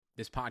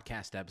This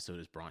podcast episode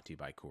is brought to you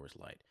by Coors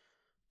Light.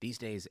 These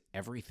days,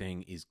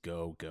 everything is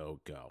go, go,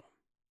 go.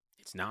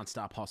 It's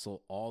nonstop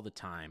hustle all the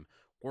time.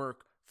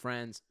 Work,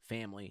 friends,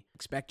 family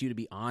expect you to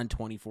be on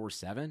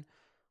 24/7.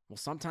 Well,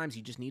 sometimes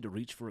you just need to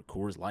reach for a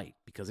Coors Light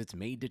because it's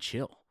made to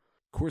chill.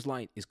 Coors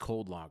Light is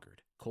cold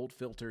lagered, cold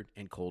filtered,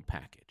 and cold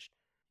packaged.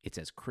 It's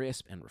as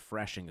crisp and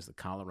refreshing as the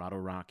Colorado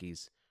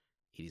Rockies.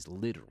 It is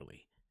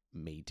literally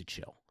made to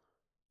chill.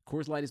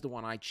 Coors Light is the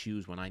one I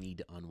choose when I need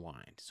to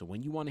unwind. So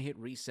when you want to hit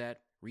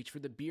reset, reach for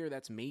the beer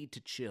that's made to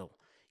chill.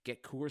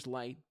 Get Coors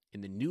Light in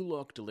the new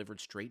look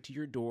delivered straight to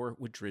your door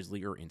with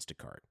Drizzly or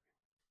Instacart.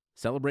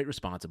 Celebrate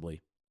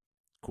responsibly.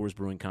 Coors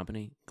Brewing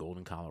Company,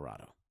 Golden,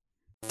 Colorado.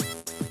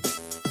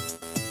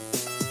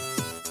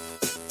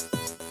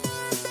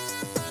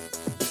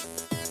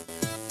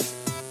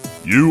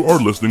 You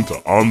are listening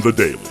to On the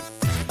Daily,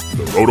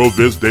 the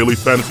RotoViz Daily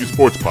Fantasy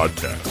Sports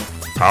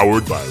Podcast,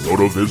 powered by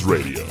RotoViz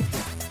Radio.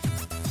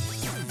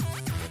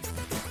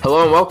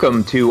 Hello and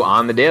welcome to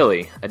On the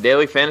Daily, a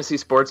daily fantasy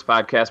sports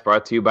podcast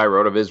brought to you by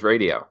RotoViz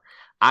Radio.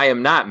 I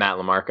am not Matt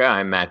LaMarca.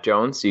 I'm Matt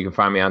Jones. So you can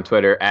find me on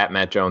Twitter at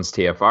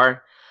MattJonesTFR.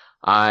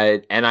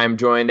 And I'm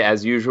joined,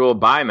 as usual,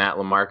 by Matt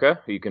LaMarca,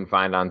 who you can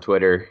find on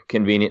Twitter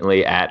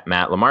conveniently at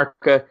Matt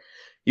LaMarca.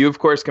 You, of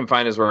course, can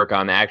find his work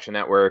on the Action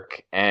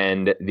Network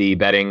and the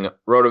betting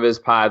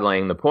RotoViz pod,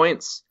 Laying the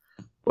Points.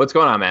 What's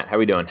going on, Matt? How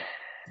we doing?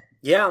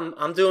 Yeah,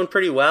 I'm doing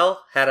pretty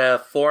well. Had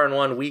a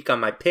 4-1 week on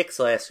my picks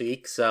last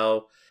week,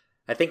 so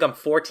I think I'm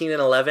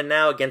 14-11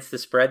 now against the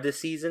spread this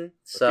season.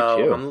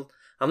 So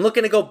I'm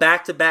looking to go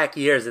back-to-back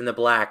years in the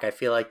black. I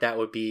feel like that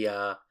would be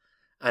a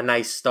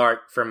nice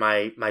start for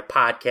my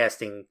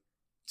podcasting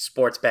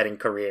sports betting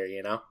career,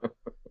 you know?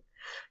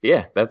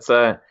 Yeah, that's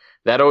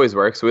that always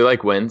works. We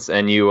like wins,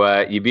 and you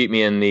beat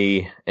me in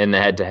the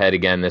head-to-head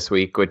again this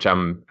week, which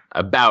I'm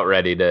about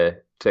ready to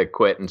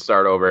quit and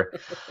start over.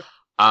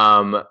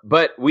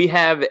 But we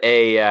have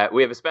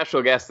a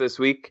special guest this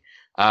week.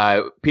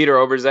 Peter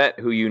Overzet,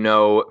 who you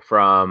know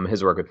from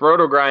his work with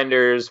Roto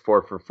Grinders,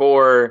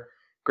 4for4,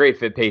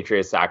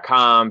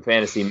 GreatFitPatriots.com,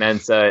 Fantasy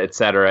Mensa, et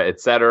cetera,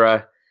 et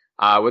cetera.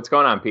 What's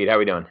going on, Pete? How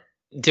we doing?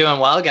 Doing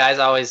well, guys.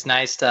 Always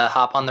nice to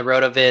hop on the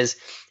RotoViz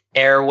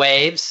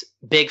airwaves.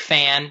 Big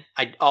fan.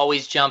 I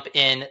always jump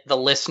in the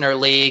listener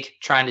league,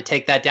 trying to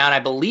take that down.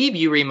 I believe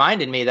you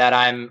reminded me that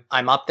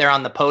I'm up there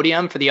on the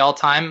podium for the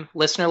all-time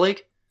listener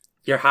league.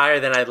 You're higher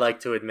than I'd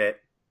like to admit.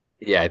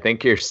 Yeah, I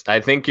think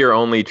you're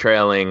only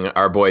trailing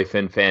our boy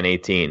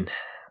FinFan18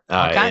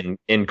 Okay.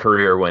 in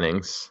career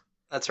winnings.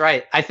 That's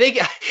right. I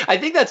think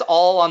that's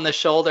all on the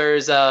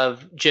shoulders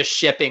of just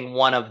shipping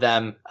one of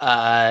them,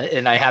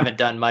 and I haven't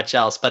done much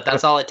else. But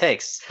that's all it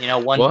takes. You know,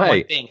 one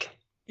think.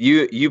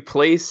 You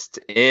placed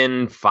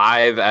in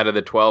 5 out of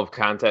the 12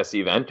 contests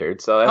you've entered,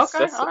 so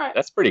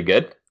that's pretty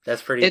good.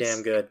 That's pretty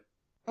damn good.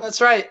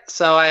 That's right.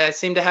 So I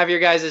seem to have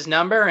your guys'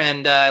 number,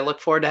 and I look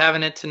forward to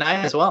having it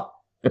tonight as well.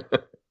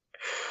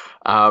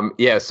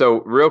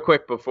 So real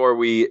quick before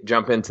we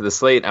jump into the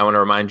slate, I want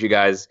to remind you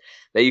guys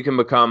that you can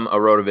become a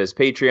RotoViz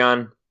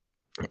Patreon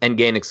and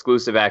gain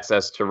exclusive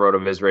access to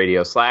RotoViz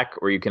Radio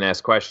Slack, where you can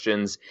ask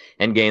questions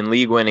and gain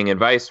league-winning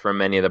advice from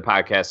many of the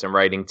podcast and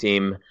writing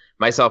team,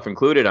 myself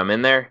included. I'm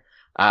in there.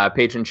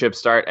 Patronships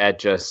start at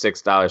just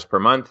 $6 per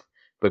month.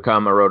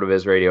 Become a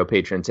RotoViz Radio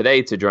patron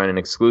today to join an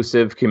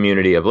exclusive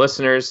community of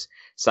listeners.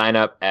 Sign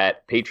up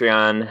at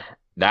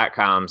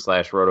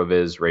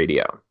patreon.com/RotoViz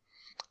Radio.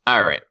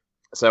 All right.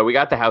 So we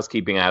got the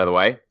housekeeping out of the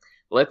way.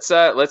 Let's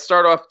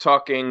start off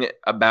talking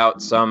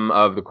about some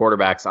of the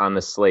quarterbacks on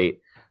the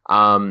slate.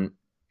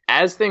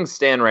 As things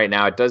stand right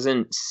now, it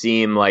doesn't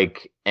seem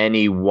like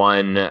any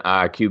one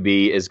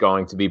QB is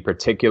going to be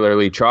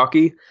particularly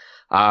chalky.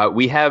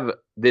 We have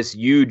this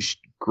huge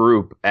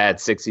group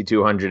at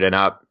 6,200 and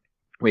up.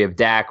 We have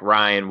Dak,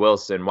 Ryan,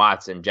 Wilson,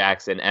 Watson,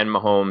 Jackson, and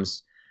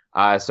Mahomes.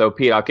 So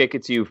Pete, I'll kick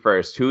it to you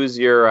first. Who's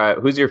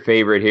your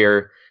favorite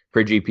here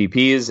for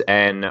GPPs,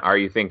 and are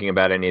you thinking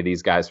about any of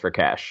these guys for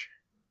cash?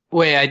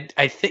 Wait,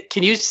 I think.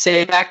 Can you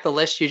say back the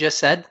list you just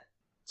said?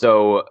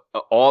 So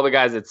all the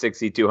guys at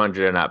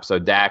 6,200 and up. So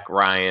Dak,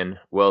 Ryan,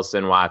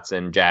 Wilson,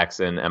 Watson,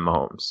 Jackson, and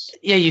Mahomes.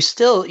 Yeah, you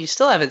still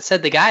haven't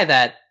said the guy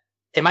that.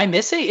 Am I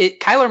missing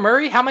it? Kyler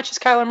Murray? How much is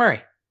Kyler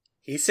Murray?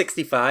 He's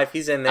 65.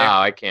 He's in there.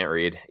 Oh, I can't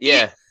read.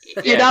 Yeah.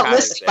 You're not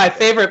listing my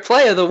favorite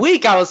play of the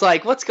week. I was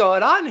like, what's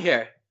going on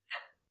here?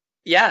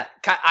 Yeah,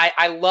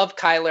 I love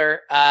Kyler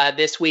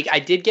this week. I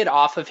did get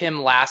off of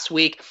him last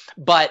week,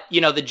 but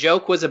the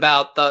joke was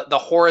about the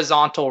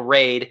horizontal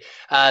raid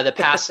the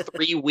past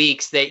 3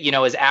 weeks that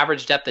his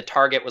average depth of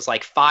target was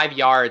like 5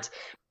 yards.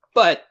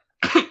 But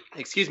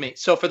excuse me.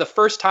 So for the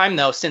first time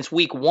though since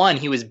week 1,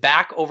 he was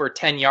back over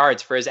 10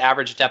 yards for his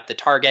average depth of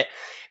target.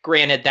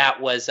 Granted, that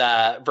was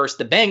versus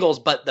the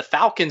Bengals, but the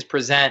Falcons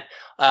present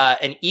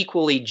an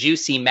equally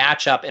juicy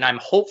matchup, and I'm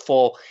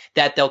hopeful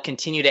that they'll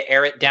continue to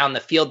air it down the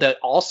field. They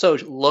also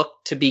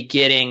look to be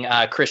getting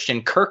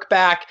Christian Kirk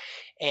back,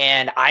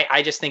 and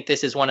I just think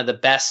this is one of the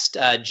best,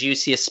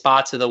 juiciest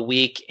spots of the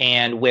week,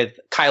 and with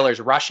Kyler's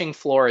rushing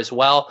floor as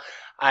well,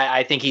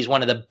 I think he's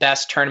one of the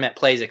best tournament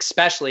plays,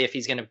 especially if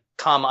he's going to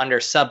come under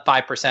sub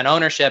 5%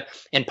 ownership,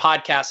 and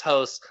podcast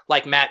hosts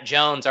like Matt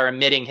Jones are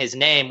omitting his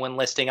name when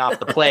listing off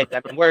the plays.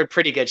 I mean, we're in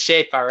pretty good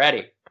shape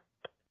already.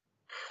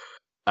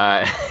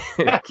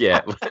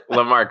 Yeah,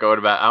 Lamarca, what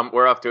about?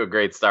 We're off to a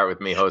great start with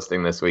me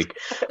hosting this week.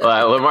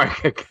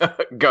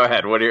 Lamarca, go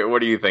ahead. What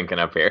are you thinking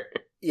up here?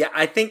 Yeah,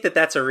 I think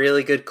that's a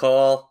really good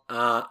call.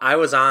 I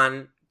was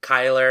on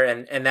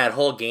Kyler and that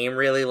whole game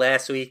really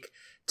last week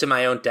to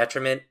my own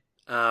detriment.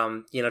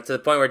 To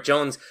the point where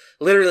Jones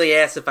literally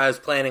asked if I was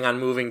planning on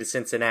moving to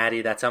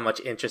Cincinnati. That's how much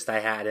interest I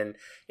had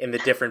in the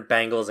different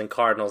Bengals and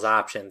Cardinals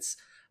options.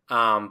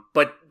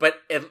 But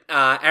if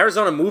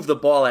Arizona moved the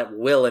ball at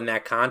will in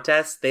that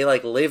contest, they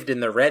lived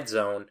in the red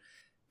zone.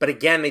 But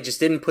again, they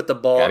just didn't put the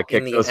ball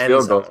in the end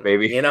zone, goals,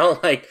 baby.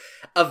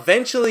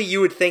 Eventually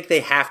you would think they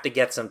have to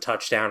get some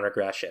touchdown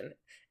regression.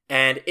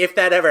 And if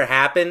that ever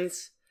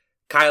happens,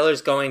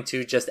 Kyler's going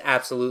to just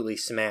absolutely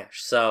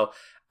smash. So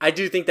I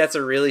do think that's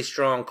a really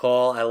strong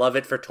call. I love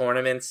it for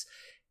tournaments.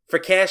 For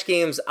cash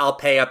games, I'll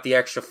pay up the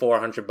extra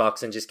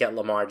 $400 and just get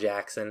Lamar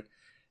Jackson.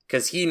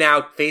 Because he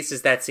now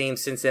faces that same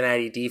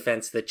Cincinnati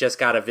defense that just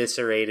got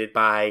eviscerated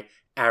by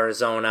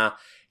Arizona.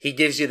 He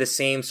gives you the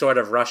same sort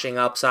of rushing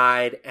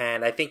upside,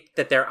 and I think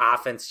that their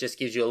offense just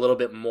gives you a little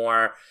bit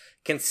more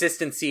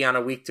consistency on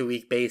a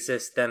week-to-week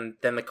basis than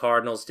the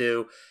Cardinals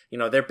do.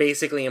 They're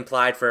basically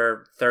implied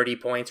for 30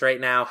 points right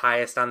now,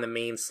 highest on the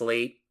main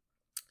slate.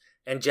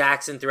 And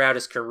Jackson, throughout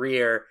his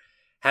career,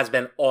 has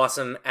been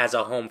awesome as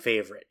a home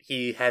favorite.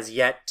 He has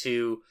yet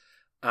to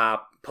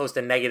post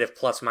a negative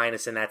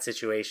plus-minus in that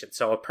situation.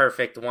 So a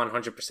perfect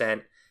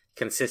 100%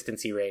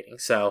 consistency rating.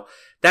 So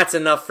that's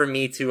enough for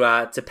me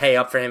to pay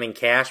up for him in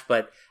cash.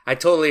 But I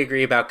totally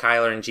agree about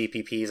Kyler and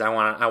GPPs. I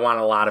want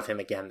a lot of him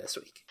again this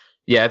week.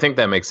 Yeah, I think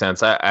that makes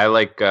sense. I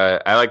like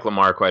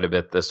Lamar quite a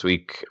bit this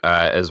week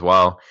as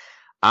well.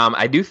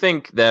 I do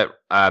think that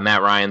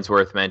Matt Ryan's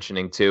worth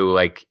mentioning too.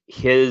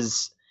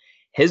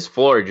 His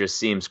floor just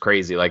seems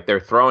crazy. They're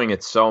throwing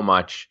it so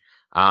much.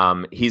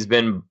 He's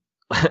been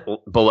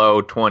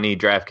below 20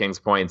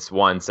 DraftKings points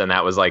once, and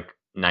that was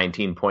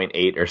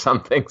 19.8 or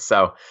something.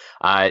 So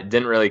it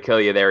didn't really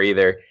kill you there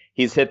either.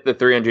 He's hit the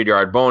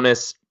 300-yard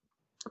bonus,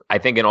 I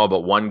think, in all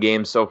but one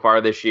game so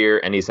far this year,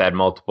 and he's hit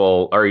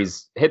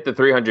the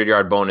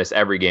 300-yard bonus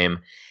every game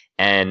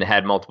and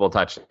had multiple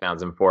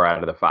touchdowns in 4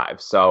 out of the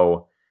 5.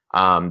 So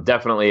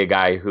definitely a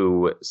guy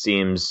who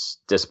seems,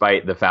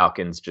 despite the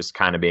Falcons just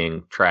kind of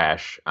being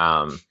trash,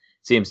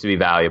 seems to be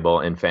valuable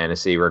in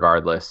fantasy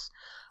regardless.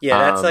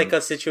 Yeah, that's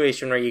a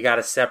situation where you got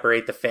to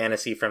separate the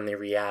fantasy from the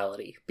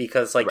reality.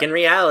 Because, right. In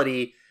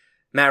reality,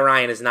 Matt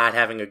Ryan is not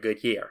having a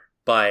good year.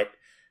 But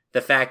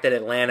the fact that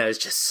Atlanta is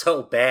just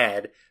so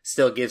bad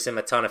still gives him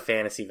a ton of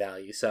fantasy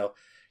value. So,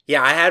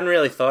 yeah, I hadn't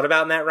really thought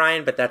about Matt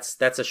Ryan, but that's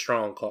a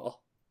strong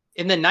call.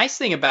 And the nice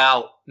thing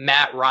about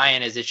Matt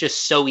Ryan is it's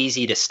just so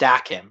easy to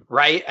stack him,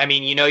 right? I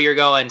mean, you're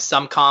going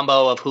some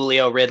combo of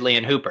Julio, Ridley,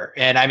 and Hooper.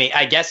 And I mean,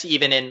 I guess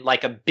even in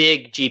a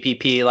big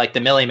GPP like the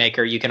Millie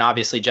Maker, you can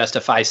obviously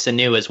justify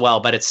Sanu as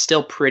well, but it's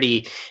still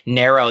pretty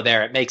narrow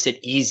there. It makes it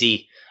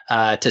easy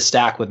to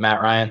stack with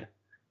Matt Ryan.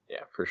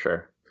 Yeah, for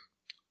sure.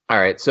 All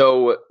right,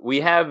 so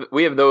we have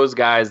those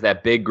guys,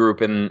 that big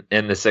group in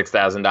the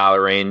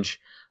 $6,000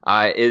 range.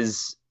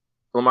 Is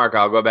Lamarca,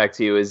 I'll go back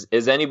to you.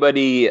 Is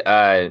anybody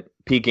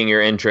piquing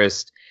your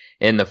interest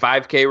in the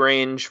 5K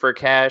range for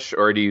cash,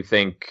 or do you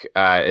think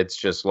it's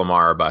just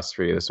Lamar or bust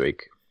for you this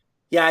week?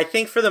 Yeah, I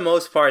think for the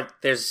most part,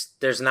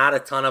 there's not a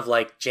ton of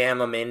jam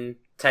them in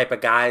type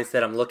of guys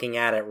that I'm looking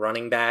at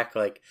running back.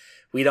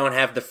 We don't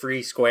have the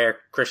free square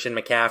Christian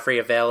McCaffrey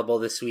available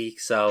this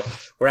week, so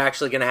we're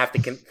actually going to have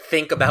to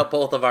think about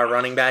both of our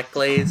running back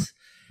plays.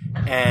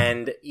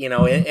 And,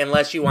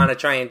 unless you want to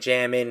try and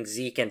jam in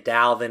Zeke and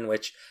Dalvin,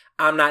 which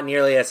I'm not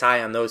nearly as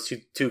high on those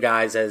two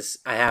guys as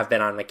I have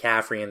been on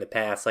McCaffrey in the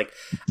past.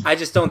 I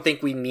just don't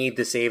think we need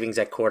the savings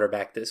at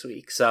quarterback this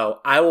week. So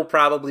I will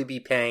probably be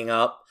paying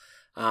up.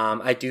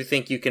 I do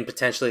think you can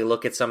potentially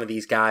look at some of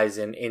these guys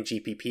in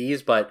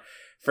GPPs, but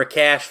for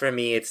cash, for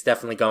me, it's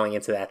definitely going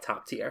into that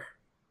top tier.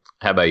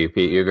 How about you,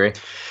 Pete? You agree?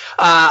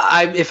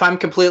 If I'm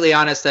completely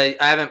honest, I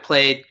haven't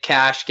played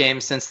cash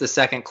games since the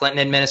second Clinton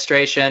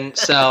administration,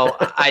 so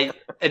I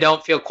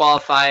don't feel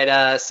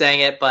qualified saying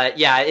it. But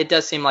yeah, it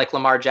does seem like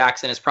Lamar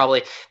Jackson is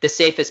probably the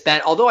safest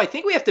bet. Although I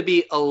think we have to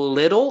be a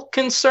little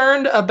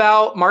concerned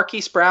about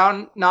Marquise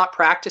Brown not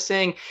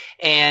practicing,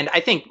 and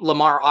I think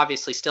Lamar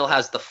obviously still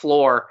has the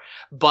floor,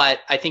 but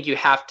I think you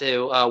have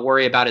to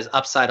worry about his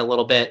upside a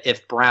little bit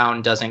if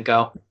Brown doesn't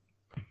go.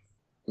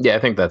 Yeah, I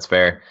think that's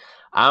fair.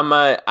 I'm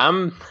a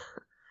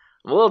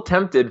little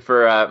tempted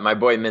for my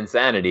boy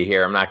Minsanity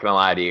here. I'm not gonna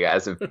lie to you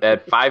guys.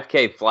 At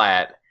 5K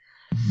flat,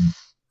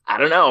 I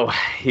don't know.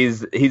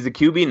 He's a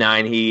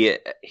QB9.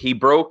 He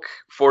broke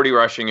 40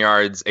 rushing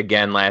yards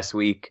again last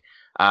week,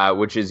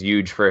 which is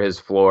huge for his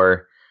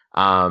floor.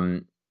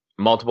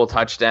 Multiple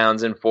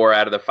touchdowns in 4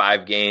 out of the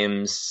 5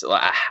 games.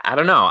 I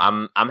don't know.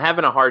 I'm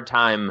having a hard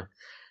time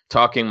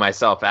talking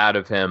myself out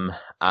of him,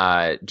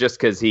 just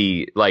because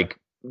he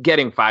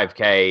getting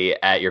 5K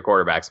at your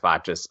quarterback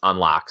spot just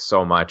unlocks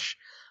so much.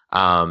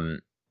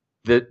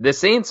 the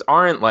Saints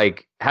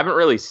haven't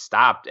really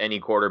stopped any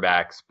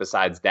quarterbacks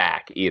besides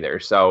Dak either.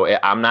 So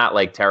I'm not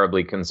like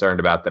terribly concerned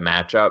about the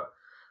matchup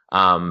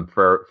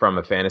from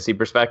a fantasy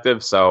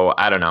perspective. So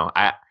I don't know.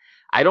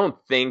 I don't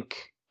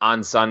think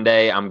on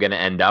Sunday I'm going to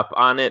end up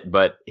on it,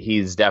 but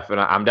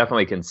I'm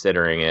definitely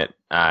considering it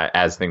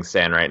as things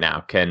stand right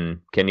now.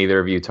 Can either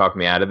of you talk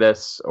me out of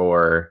this,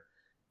 or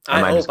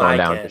am I just going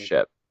down with the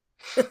ship?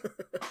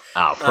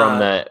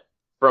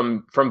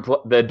 From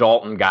the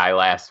Dalton guy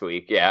last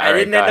week. Yeah, I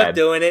didn't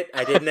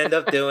end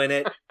up doing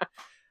it.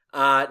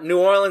 New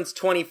Orleans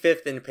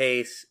 25th in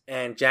pace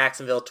and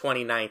Jacksonville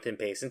 29th in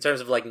pace in terms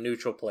of like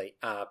neutral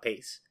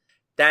pace.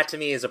 That to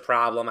me is a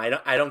problem.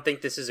 I don't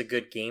think this is a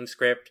good game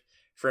script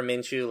for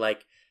Minshew.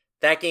 Like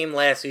that game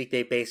last week,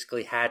 they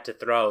basically had to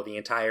throw the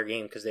entire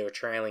game because they were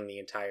trailing the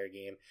entire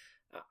game.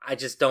 I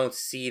just don't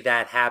see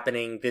that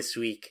happening this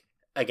week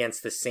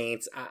against the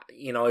Saints.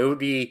 It would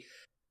be.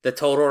 The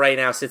total right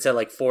now sits at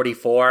like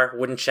 44.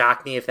 Wouldn't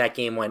shock me if that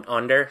game went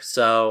under.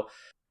 So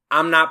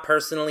I'm not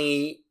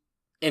personally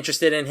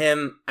interested in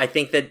him. I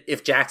think that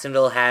if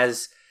Jacksonville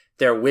has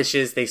their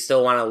wishes, they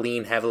still want to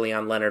lean heavily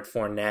on Leonard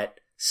Fournette.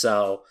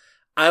 So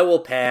I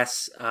will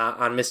pass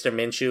on Mr.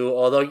 Minshew.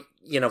 Although,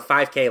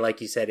 $5K,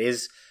 like you said,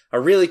 is a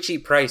really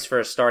cheap price for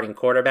a starting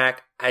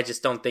quarterback. I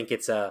just don't think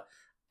it's a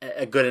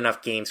good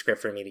enough game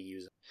script for me to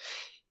use.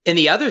 And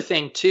the other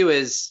thing, too,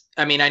 is,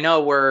 I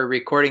know we're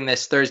recording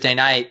this Thursday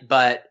night,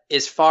 but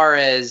as far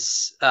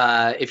as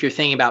if you're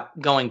thinking about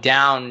going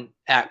down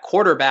at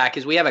quarterback,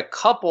 is we have a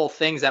couple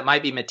things that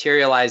might be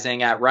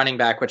materializing at running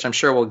back, which I'm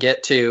sure we'll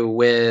get to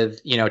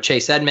with,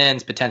 Chase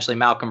Edmonds, potentially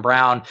Malcolm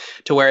Brown,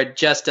 to where it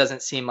just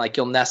doesn't seem like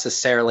you'll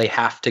necessarily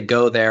have to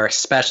go there,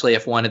 especially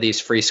if one of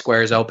these free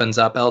squares opens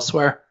up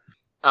elsewhere.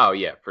 Oh,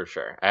 yeah, for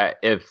sure.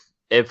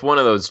 If one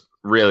of those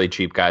really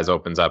cheap guys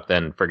opens up,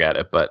 then forget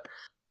it. But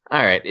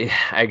all right,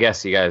 I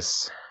guess you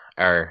guys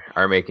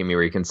are making me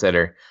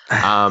reconsider.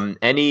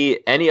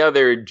 Any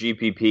other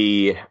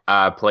GPP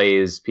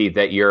plays, Pete,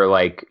 that you're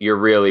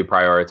really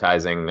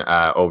prioritizing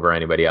over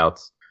anybody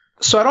else?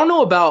 So I don't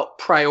know about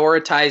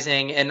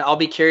prioritizing, and I'll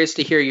be curious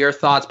to hear your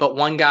thoughts. But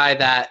one guy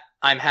that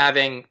I'm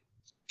having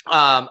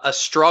a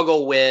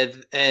struggle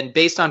with, and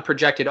based on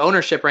projected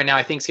ownership right now,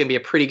 I think it's going to be a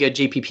pretty good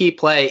GPP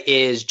play,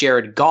 is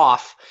Jared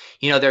Goff.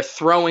 They're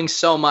throwing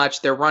so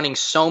much, they're running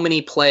so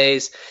many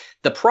plays.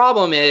 The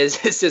problem is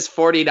this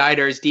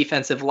 49ers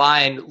defensive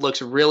line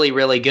looks really,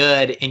 really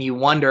good, and you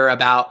wonder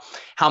about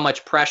how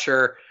much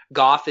pressure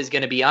Goff is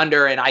going to be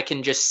under, and I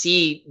can just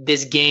see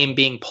this game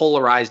being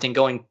polarized and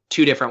going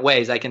two different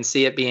ways. I can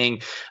see it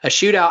being a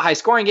shootout,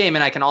 high-scoring game,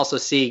 and I can also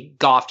see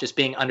Goff just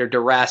being under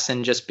duress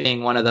and just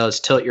being one of those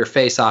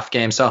tilt-your-face-off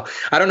games. So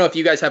I don't know if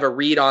you guys have a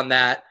read on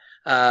that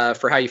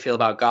for how you feel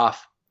about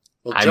Goff.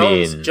 Well,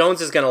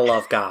 Jones is going to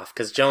love Goff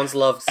because Jones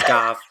loves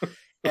Goff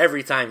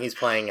every time he's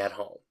playing at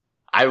home.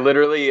 I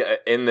literally,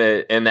 in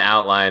the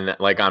outline,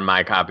 like on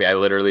my copy, I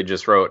literally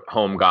just wrote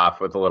home Goff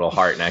with a little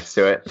heart next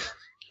to it.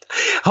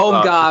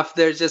 Home Goff.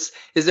 Is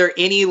there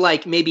any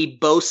maybe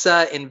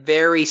Bosa in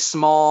very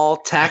small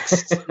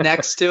text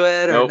next to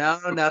it, or nope.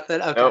 No,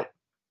 nothing? Okay. Nope.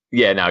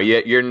 Yeah, no,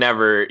 you're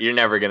never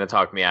going to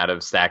talk me out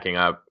of stacking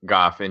up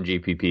Goff in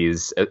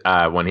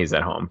GPPs when he's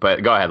at home.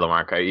 But go ahead,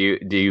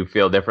 LaMarca. Do you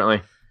feel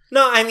differently?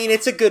 No,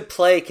 it's a good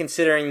play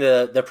considering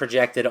the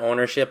projected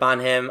ownership on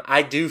him.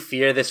 I do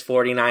fear this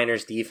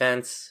 49ers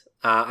defense.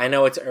 I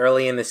know it's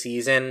early in the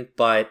season,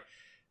 but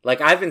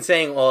I've been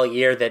saying all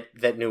year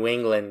that New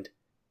England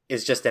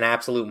is just an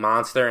absolute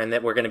monster and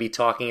that we're going to be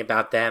talking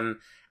about them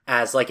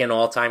as an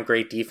all-time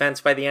great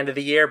defense by the end of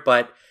the year.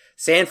 But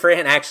San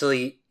Fran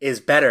actually is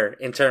better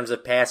in terms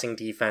of passing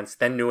defense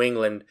than New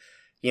England,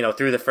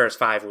 through the first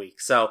 5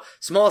 weeks. So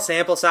small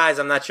sample size,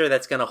 I'm not sure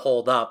that's going to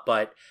hold up,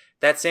 but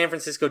that San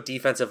Francisco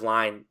defensive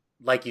line,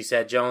 like you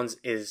said, Jones,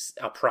 is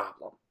a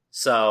problem.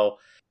 So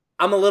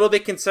I'm a little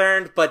bit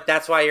concerned, but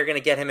that's why you're going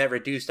to get him at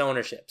reduced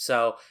ownership.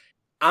 So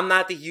I'm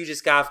not the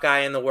hugest Goff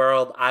guy in the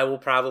world. I will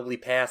probably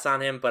pass on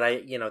him,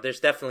 but there's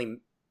definitely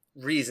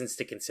reasons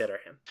to consider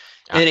him.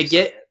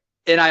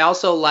 And I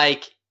also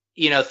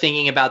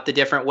thinking about the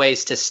different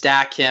ways to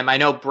stack him. I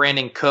know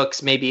Brandon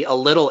Cooks may be a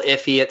little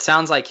iffy. It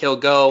sounds like he'll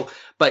go,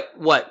 but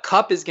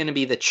Kupp is going to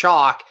be the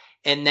chalk.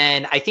 And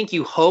then I think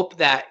you hope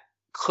that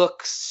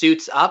Cook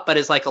suits up, but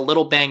is a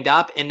little banged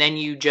up, and then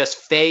you just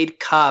fade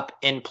Kupp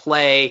and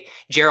play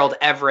Gerald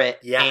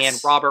Everett and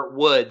Robert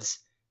Woods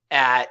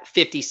at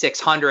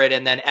 5,600,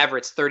 and then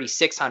Everett's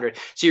 3,600.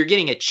 So you're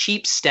getting a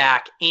cheap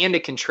stack and a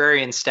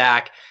contrarian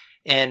stack,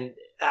 and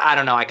I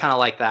don't know. I kind of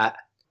like that.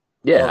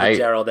 Yeah,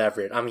 Gerald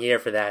Everett. I'm here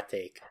for that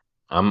take.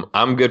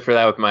 I'm good for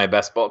that with my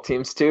best ball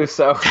teams too,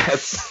 so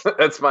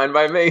that's fine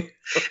by me.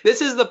 This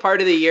is the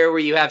part of the year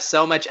where you have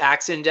so much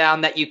action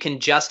down that you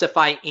can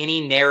justify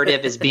any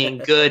narrative as being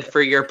good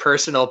for your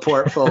personal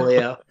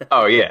portfolio.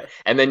 Oh yeah,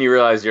 and then you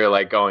realize you're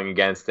like going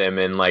against him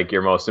in like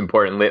your most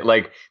important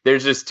like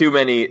there's just too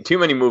many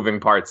moving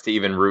parts to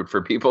even root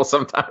for people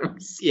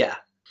sometimes. Yeah.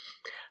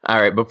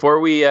 All right, before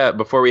we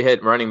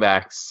hit running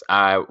backs,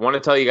 I want to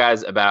tell you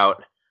guys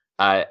about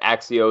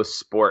Axios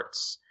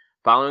Sports.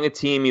 Following a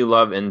team you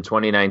love in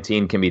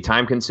 2019 can be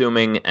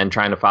time-consuming, and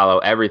trying to follow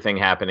everything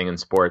happening in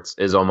sports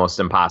is almost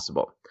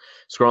impossible.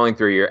 Scrolling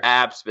through your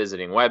apps,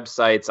 visiting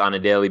websites on a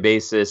daily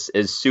basis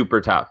is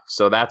super tough.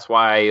 So that's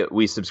why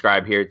we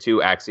subscribe here to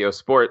Axios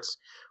Sports,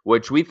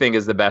 which we think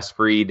is the best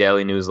free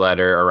daily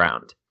newsletter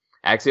around.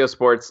 Axios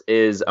Sports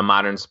is a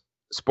modern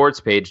sports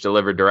page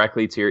delivered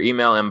directly to your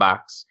email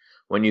inbox.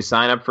 When you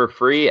sign up for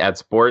free at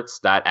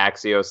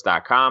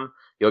sports.axios.com,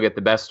 you'll get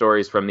the best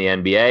stories from the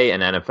NBA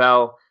and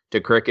NFL to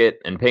cricket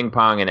and ping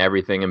pong and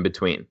everything in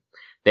between.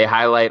 They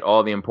highlight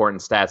all the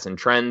important stats and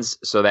trends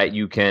so that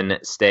you can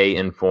stay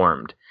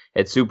informed.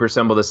 It's super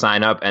simple to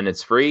sign up and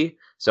it's free.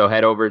 So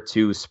head over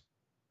to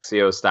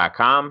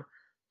axios.com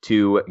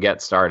to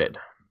get started.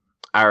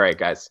 All right,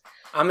 guys.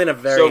 I'm in a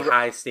very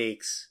high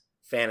stakes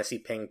fantasy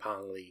ping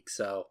pong league.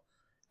 So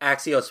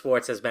Axios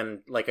Sports has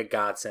been like a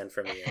godsend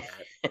for me in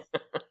that.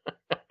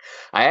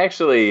 I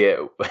actually...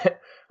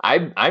 I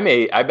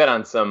bet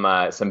on some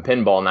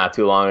pinball not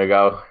too long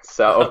ago,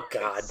 so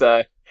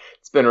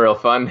it's been real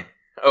fun.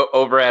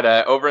 Over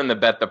in the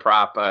Bet the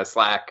Prop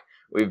Slack,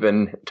 we've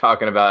been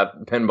talking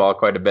about pinball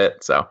quite a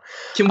bit. So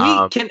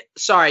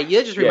sorry,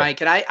 you just remind.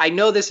 Can I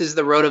know this is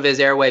the RotoViz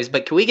airwaves,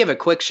 but can we give a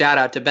quick shout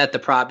out to Bet the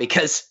Prop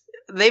because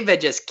they've been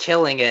just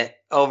killing it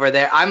over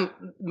there.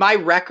 My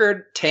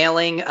record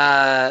tailing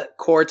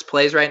Quartz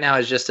plays right now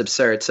is just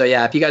absurd. So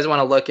yeah, if you guys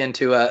want to look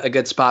into a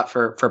good spot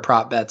for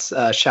prop bets,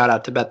 shout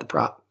out to Bet the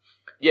Prop.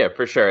 Yeah,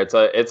 for sure. It's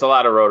a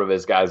lot of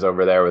RotoViz guys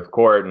over there with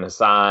Court and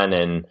Hassan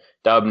and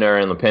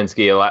Dubner and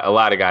Lipinski. A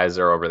lot of guys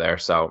are over there,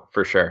 so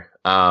for sure.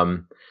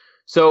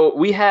 So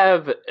we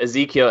have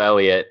Ezekiel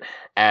Elliott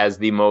as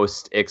the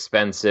most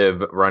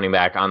expensive running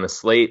back on the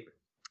slate.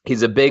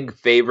 He's a big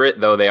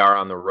favorite, though they are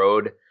on the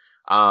road.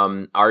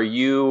 Are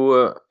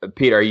you,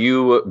 Pete,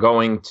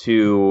 going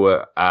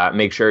to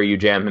make sure you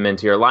jam him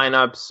into your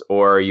lineups,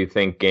 or are you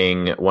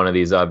thinking one of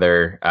these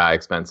other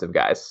expensive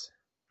guys?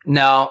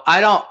 No,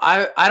 I don't.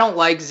 I don't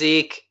like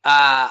Zeke.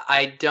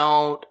 I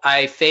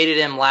faded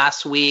him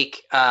last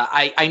week.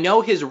 I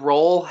know his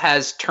role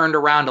has turned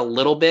around a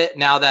little bit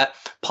now that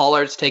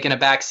Pollard's taken a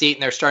back seat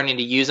and they're starting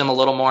to use him a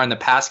little more in the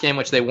pass game,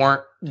 which they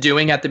weren't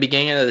doing at the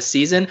beginning of the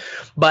season.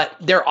 But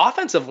their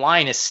offensive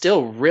line is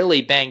still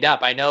really banged up.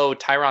 I know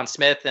Tyron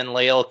Smith and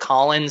La'el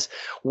Collins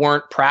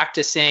weren't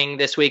practicing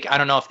this week. I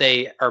don't know if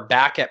they are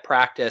back at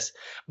practice,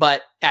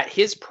 but at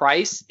his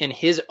price and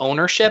his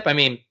ownership, I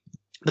mean,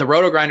 the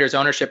RotoGrinders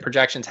ownership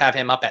projections have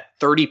him up at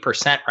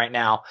 30% right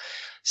now.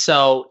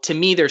 So to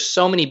me, there's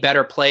so many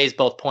better plays,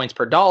 both points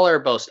per dollar,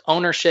 both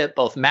ownership,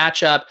 both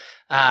matchup.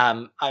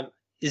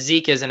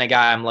 Zeke isn't a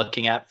guy I'm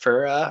looking at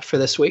for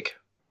this week.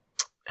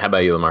 How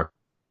about you, Lamar?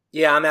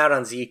 Yeah, I'm out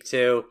on Zeke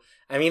too.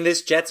 I mean,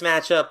 this Jets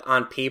matchup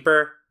on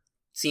paper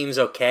seems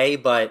okay,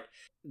 but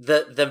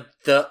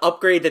the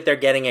upgrade that they're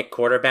getting at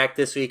quarterback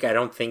this week, I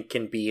don't think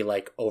can be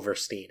like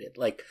overstated.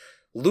 Like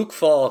Luke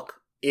Falk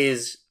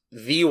is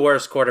the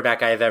worst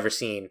quarterback I have ever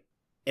seen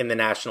in the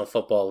National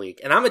Football League.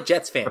 And I'm a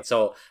Jets fan,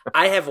 so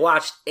I have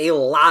watched a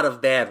lot of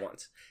bad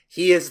ones.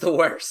 He is the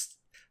worst.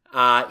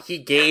 He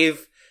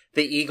gave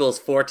the Eagles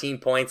 14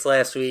 points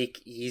last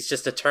week. He's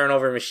just a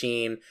turnover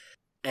machine,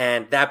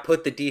 and that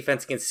put the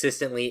defense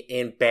consistently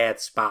in bad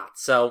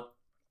spots. So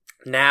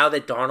now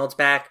that Darnold's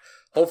back,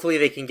 hopefully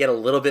they can get a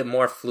little bit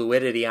more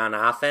fluidity on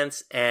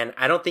offense, and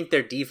I don't think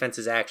their defense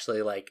is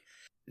actually like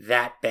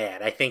that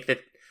bad. I think that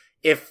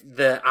if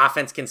the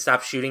offense can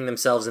stop shooting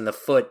themselves in the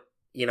foot,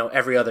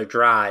 every other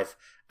drive,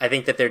 I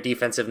think that their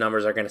defensive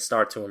numbers are going to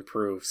start to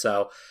improve.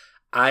 So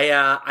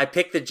I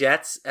picked the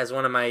Jets as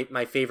one of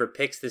my favorite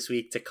picks this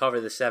week to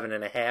cover the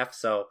 7.5.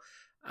 So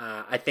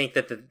I think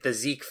that the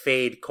Zeke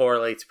fade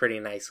correlates pretty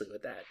nicely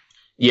with that.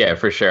 Yeah,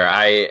 for sure.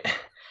 I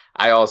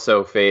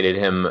also faded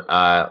him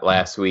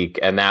last week,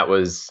 and that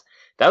was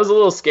a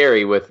little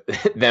scary with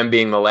them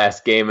being the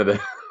last game of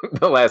the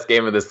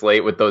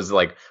slate with those,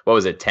 like, what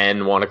was it,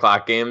 10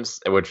 1:00 games,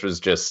 which was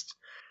just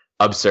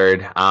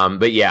absurd.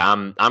 But yeah,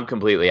 I'm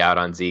completely out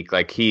on Zeke.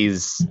 Like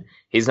he's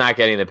not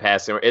getting the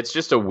passing. It's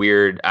just a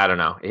weird, I don't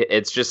know.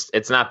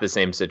 It's not the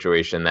same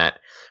situation that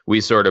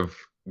we sort of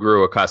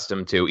grew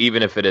accustomed to.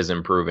 Even if it is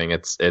improving,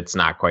 it's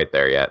not quite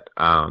there yet.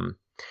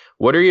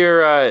 What are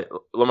your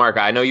Lamarca?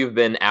 I know you've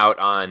been out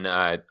on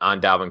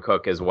Dalvin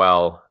Cook as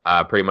well,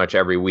 pretty much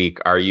every week.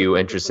 Are you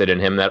interested in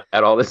him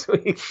at all this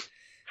week?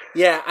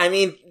 Yeah, I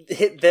mean,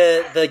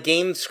 the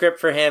game script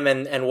for him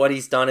and what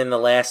he's done in the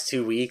last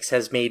 2 weeks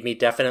has made me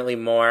definitely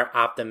more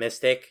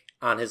optimistic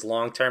on his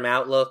long-term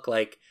outlook.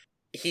 Like,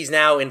 he's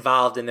now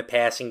involved in the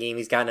passing game.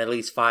 He's gotten at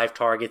least 5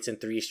 targets in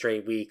 3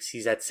 straight weeks.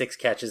 He's had 6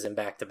 catches in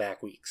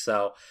back-to-back weeks.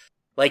 So,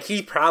 like,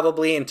 he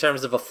probably, in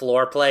terms of a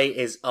floor play,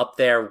 is up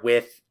there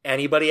with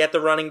anybody at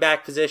the running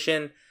back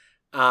position.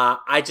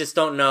 I just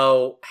don't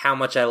know how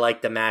much I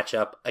like the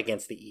matchup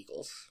against the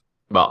Eagles.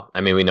 Well,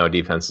 I mean, we know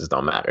defenses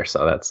don't matter,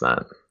 so that's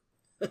not...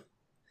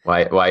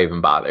 Why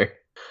even bother?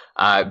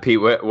 Pete,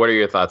 what are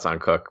your thoughts on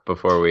Cook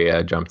before we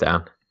jump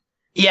down?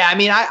 Yeah, I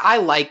mean, I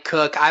like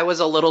Cook. I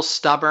was a little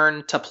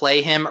stubborn to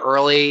play him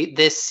early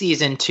this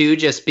season too,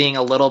 just being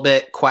a little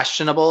bit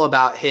questionable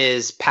about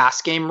his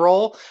pass game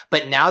role.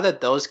 But now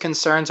that those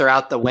concerns are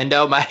out the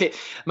window, my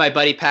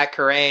buddy Pat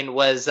Kerrane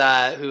was,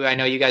 who I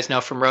know you guys know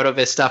from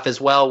RotoViz stuff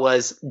as well,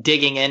 was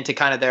digging into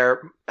kind of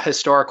their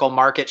historical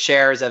market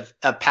shares of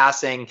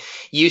passing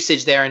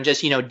usage there. And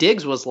just,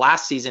 Diggs was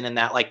last season in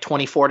that like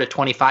 24 to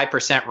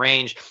 25%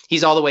 range.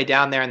 He's all the way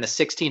down there in the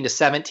 16 to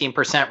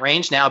 17%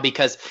 range now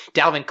because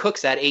Dalvin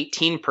Cook's at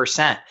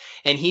 18%.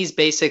 And he's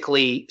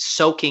basically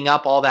soaking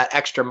up all that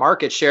extra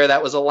market share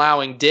that was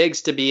allowing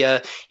Diggs to be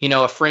a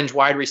fringe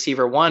wide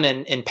receiver one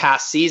in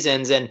past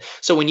seasons. And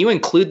so when you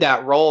include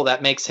that role,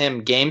 that makes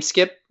him game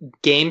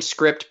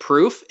script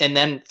proof, and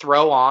then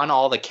throw on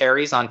all the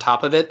carries on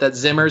top of it that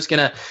Zimmer's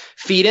going to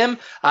feed him.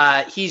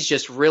 He's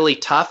just really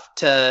tough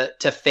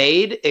to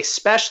fade,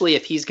 especially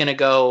if he's going to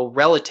go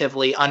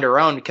relatively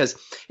under-owned, because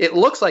it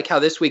looks like how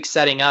this week's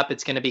setting up,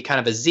 it's going to be kind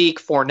of a Zeke,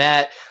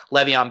 Fournette,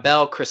 Le'Veon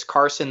Bell, Chris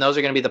Carson. Those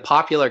are going to be the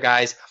popular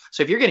guys.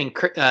 So if you're getting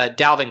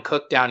Dalvin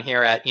Cook down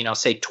here at,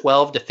 say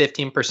 12 to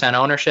 15%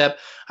 ownership,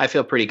 I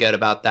feel pretty good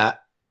about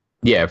that.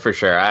 Yeah, for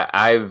sure.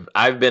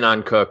 I've been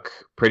on Cook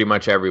pretty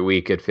much every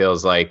week, it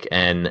feels like,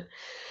 and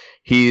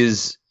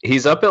he's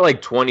up at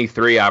like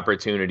 23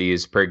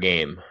 opportunities per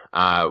game,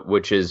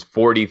 which is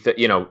 40.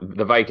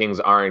 The Vikings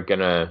aren't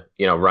gonna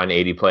run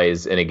 80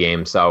 plays in a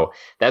game, so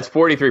that's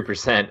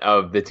 43%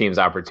 of the team's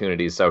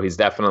opportunities. So he's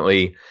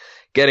definitely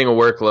getting a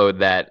workload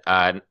that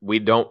we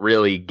don't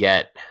really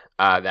get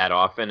that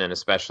often, and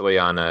especially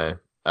on a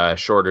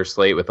shorter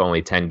slate with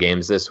only 10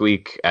 games this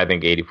week. I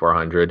think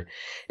 8,400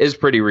 is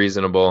pretty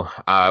reasonable.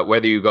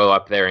 Whether you go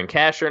up there in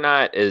cash or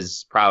not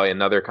is probably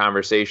another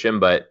conversation,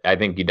 but I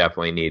think you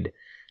definitely need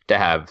to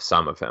have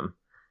some of him.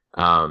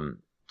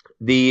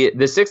 The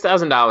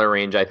 $6,000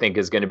 range I think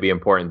is going to be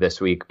important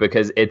this week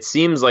because it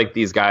seems like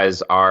these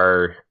guys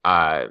are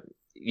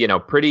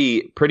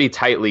pretty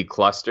tightly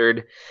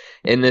clustered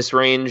in this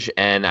range,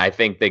 and I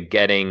think that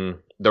getting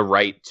the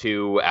right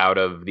two out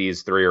of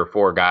these 3 or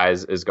 4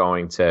 guys is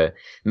going to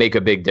make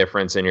a big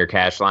difference in your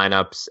cash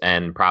lineups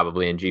and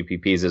probably in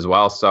GPPs as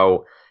well.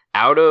 So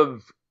out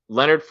of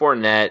Leonard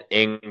Fournette,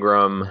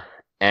 Ingram,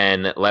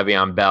 and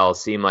Le'Veon Bell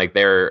seem like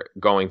they're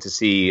going to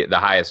see the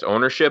highest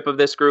ownership of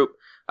this group.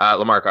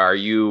 Lamarca, are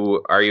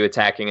you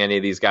attacking any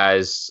of these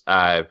guys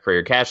for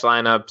your cash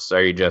lineups?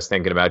 Are you just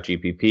thinking about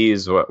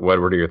GPPs? What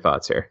are your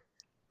thoughts here?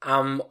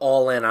 I'm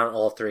all in on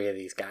all 3 of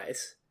these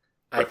guys.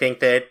 I think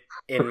that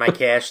in my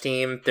cash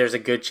team, there's a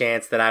good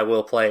chance that I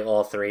will play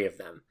all 3 of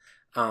them.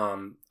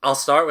 I'll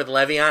start with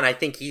Le'Veon. I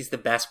think he's the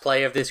best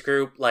play of this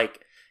group. Like,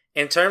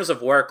 in terms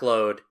of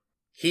workload,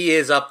 he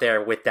is up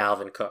there with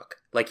Dalvin Cook.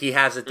 Like, he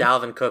has a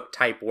Dalvin Cook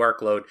type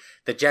workload.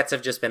 The Jets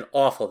have just been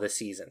awful this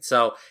season.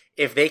 So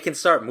if they can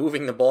start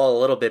moving the ball a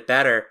little bit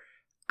better,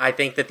 I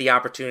think that the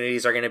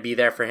opportunities are going to be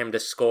there for him to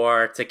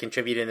score, to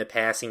contribute in the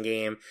passing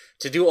game,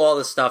 to do all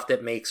the stuff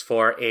that makes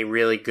for a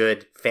really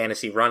good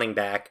fantasy running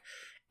back.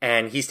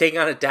 And he's taking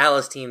on a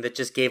Dallas team that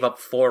just gave up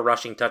 4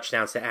 rushing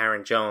touchdowns to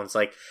Aaron Jones.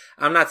 Like,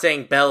 I'm not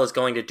saying Bell is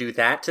going to do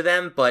that to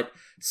them, but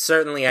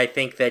certainly I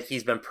think that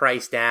he's been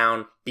priced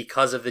down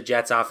because of the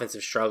Jets'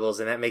 offensive struggles,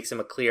 and that makes him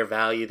a clear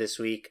value this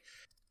week.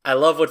 I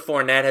love what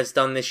Fournette has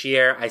done this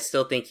year. I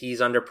still think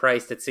he's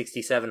underpriced at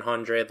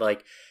 6,700.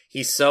 Like,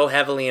 he's so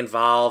heavily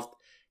involved.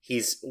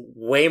 He's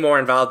way more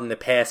involved in the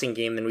passing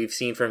game than we've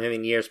seen from him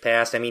in years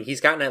past. I mean, he's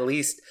gotten at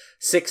least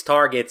 6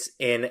 targets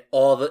in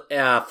all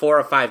the 4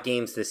 or 5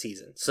 games this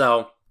season.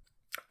 So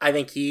I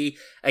think he,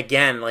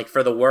 again, like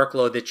for the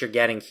workload that you're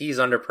getting, he's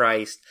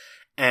underpriced.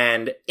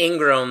 And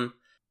Ingram,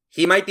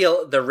 he might be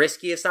the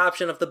riskiest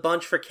option of the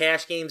bunch for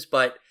cash games,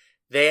 but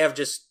they have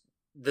just,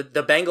 the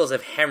Bengals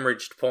have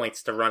hemorrhaged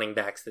points to running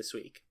backs this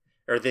week,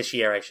 or this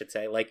year, I should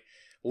say. Like,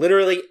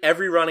 literally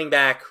every running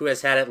back who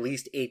has had at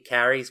least 8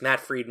 carries, Matt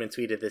Friedman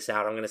tweeted this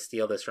out. I'm going to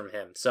steal this from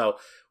him. So,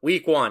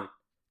 week 1,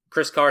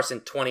 Chris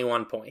Carson,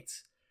 21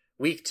 points.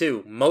 Week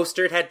 2,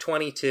 Mostert had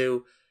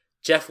 22.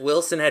 Jeff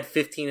Wilson had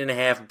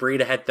 15.5.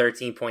 Breida had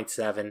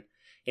 13.7.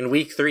 In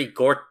week 3,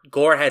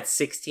 Gore had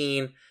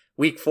 16.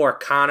 Week 4,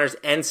 Connors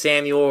and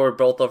Samuel were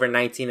both over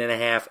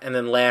 19.5. And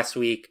then last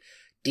week,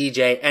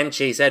 DJ and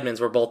Chase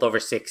Edmonds were both over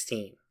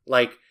 16.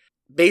 Like,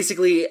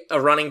 basically,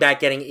 a running back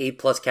getting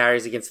 8+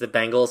 carries against the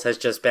Bengals has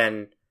just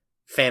been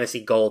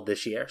fantasy gold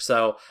this year.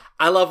 So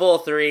I love all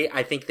 3.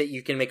 I think that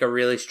you can make a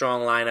really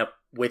strong lineup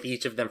with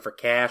each of them for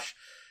cash.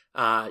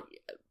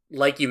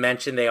 Like you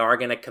mentioned, they are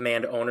going to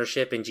command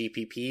ownership in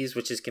GPPs,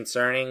 which is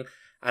concerning.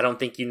 I don't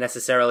think you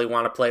necessarily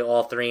want to play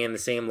all 3 in the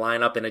same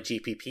lineup in a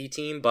GPP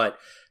team, but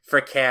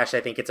for cash,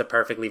 I think it's a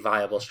perfectly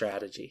viable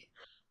strategy.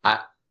 I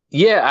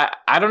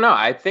don't know.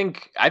 I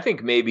think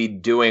maybe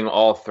doing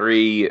all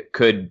 3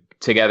 could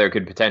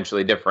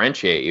potentially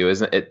differentiate you,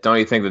 isn't it? Don't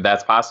you think that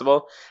that's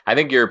possible? I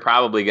think you're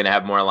probably going to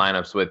have more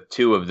lineups with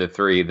 2 of the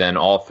 3 than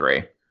all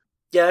 3.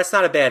 Yeah, that's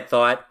not a bad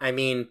thought. I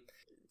mean,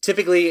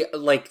 typically,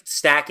 like,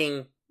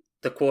 stacking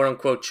the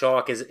quote-unquote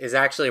chalk is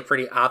actually a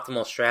pretty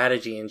optimal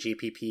strategy in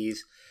GPPs.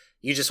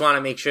 You just want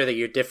to make sure that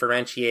you're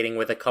differentiating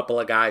with a couple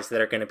of guys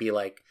that are going to be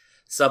like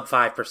sub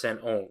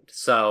 5% owned.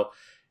 So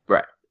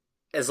right.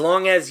 As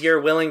long as you're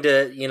willing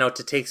to,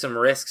 to take some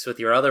risks with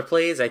your other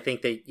plays, I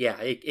think that,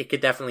 it could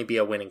definitely be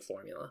a winning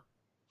formula.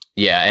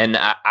 Yeah, and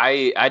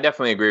I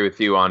definitely agree with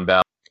you on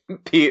Bell.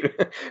 Pete,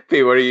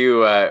 what are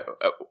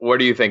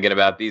you thinking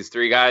about these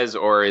three guys,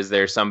 or is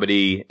there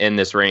somebody in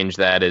this range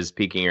that is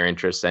piquing your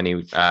interest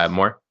any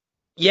more?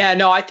 Yeah,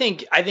 no, I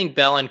think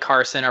Bell and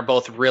Carson are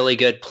both really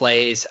good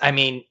plays. I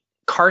mean,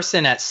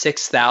 Carson at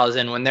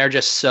 6,000, when they're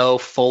just so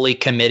fully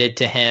committed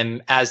to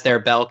him as their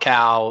bell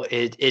cow,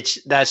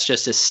 that's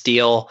just a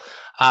steal.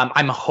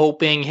 I'm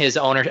hoping his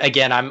owner,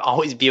 again, I'm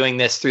always viewing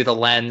this through the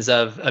lens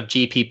of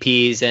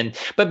GPPs,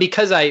 but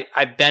because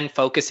I've been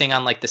focusing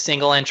on like the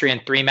single entry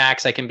and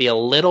 3-max, I can be a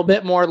little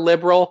bit more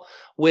liberal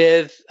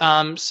with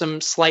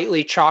some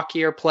slightly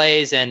chalkier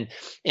plays. And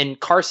in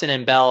Carson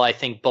and Bell, I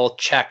think both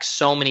check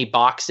so many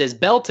boxes.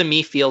 Bell to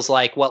me feels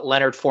like what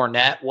Leonard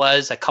Fournette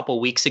was a couple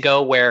weeks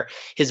ago, where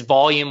his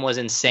volume was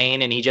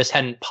insane and he just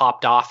hadn't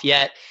popped off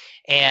yet.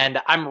 And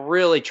I'm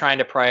really trying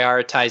to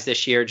prioritize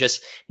this year,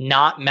 just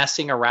not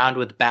messing around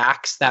with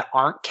backs that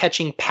aren't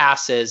catching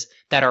passes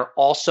that are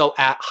also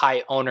at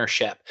high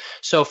ownership.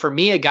 So for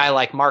me, a guy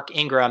like Mark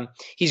Ingram,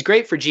 he's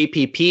great for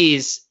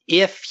GPPs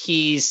if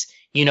he's,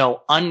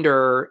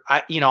 under,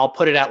 I'll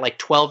put it at like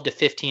 12 to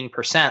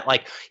 15%.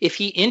 Like if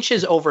he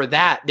inches over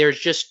that, there's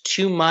just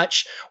too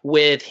much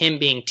with him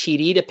being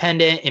TD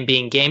dependent and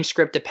being game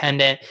script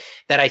dependent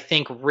that I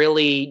think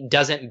really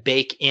doesn't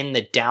bake in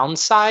the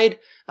downside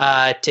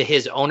to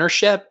his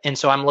ownership. And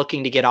so I'm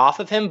looking to get off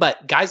of him.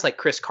 But guys like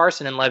Chris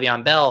Carson and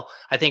Le'Veon Bell,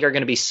 I think are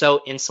going to be so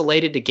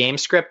insulated to game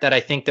script that I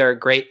think they're a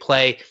great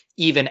play,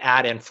 even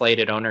at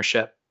inflated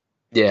ownership.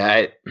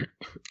 Yeah,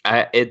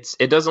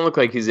 it doesn't look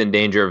like he's in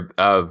danger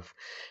of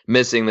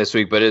missing this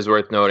week, but it is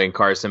worth noting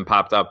Carson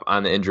popped up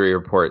on the injury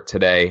report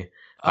today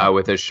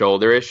with a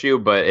shoulder issue,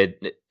 but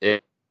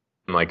it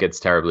like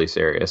it's terribly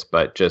serious,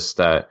 but just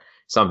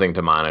something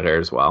to monitor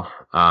as well.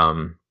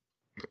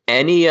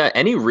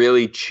 Any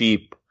really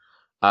cheap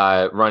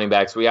running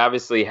backs? We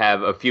obviously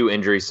have a few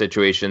injury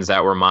situations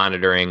that we're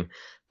monitoring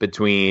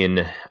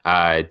between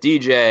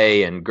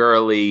DJ and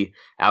Gurley.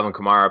 Alvin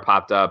Kamara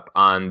popped up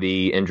on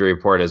the injury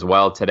report as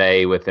well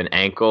today with an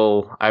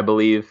ankle, I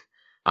believe.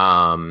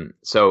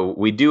 So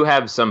we do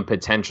have some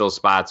potential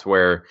spots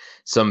where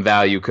some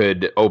value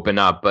could open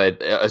up,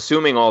 but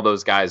assuming all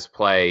those guys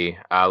play,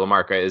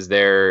 LaMarca, is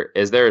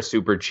there a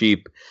super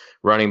cheap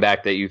running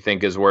back that you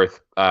think is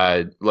worth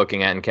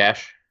looking at in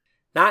cash?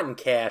 Not in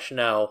cash,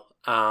 no.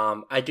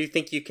 I do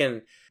think you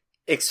can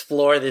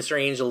explore this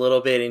range a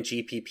little bit in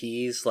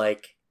GPPs.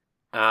 Like,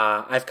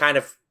 I've kind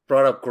of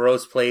brought up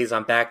gross plays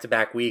on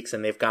back-to-back weeks,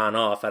 and they've gone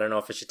off. I don't know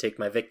if I should take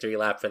my victory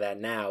lap for that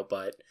now,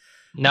 but...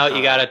 No,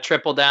 you got to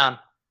triple down.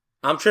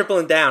 I'm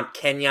tripling down.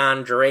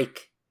 Kenyon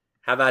Drake.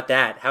 How about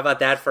that? How about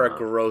that for a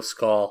gross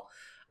call?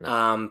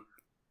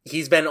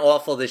 He's been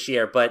awful this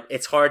year, but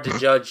it's hard to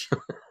judge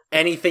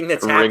anything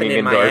that's happened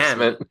in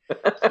Miami.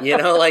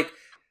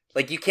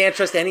 Like you can't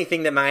trust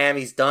anything that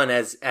Miami's done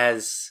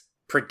as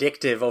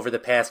predictive over the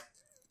past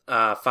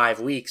 5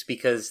 weeks,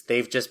 because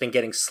they've just been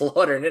getting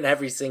slaughtered in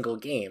every single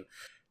game.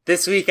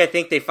 This week, I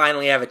think they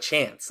finally have a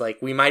chance. Like,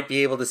 we might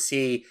be able to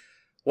see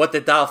what the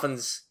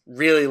Dolphins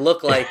really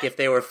look like if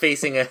they were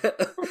facing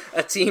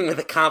a team with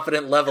a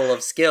confident level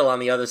of skill on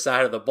the other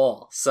side of the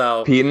ball.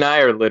 So Pete and I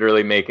are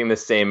literally making the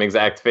same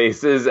exact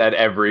faces at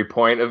every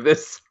point of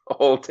this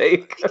whole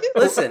take.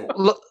 Listen,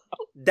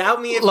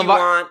 doubt me if you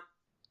want.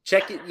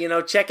 Check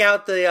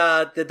out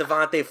the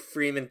Devontae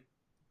Freeman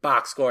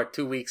box score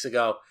 2 weeks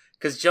ago,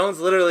 because Jones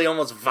literally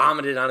almost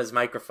vomited on his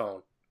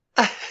microphone.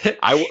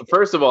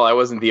 First of all, I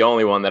wasn't the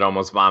only one that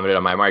almost vomited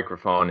on my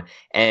microphone,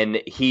 and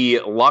he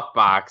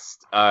luckboxed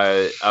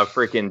a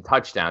freaking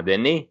touchdown,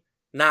 didn't he?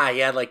 Nah, he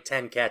had like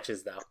 10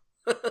 catches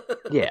though.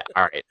 Yeah,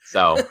 all right.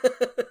 So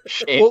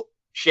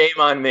shame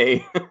on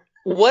me.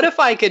 What if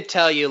I could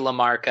tell you,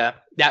 LaMarca,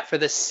 that for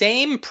the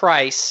same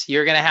price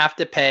you're going to have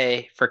to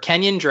pay for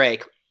Kenyon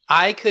Drake,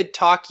 I could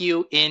talk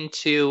you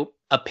into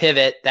a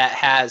pivot that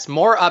has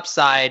more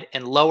upside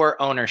and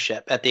lower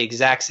ownership at the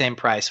exact same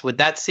price. Would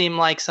that seem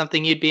like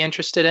something you'd be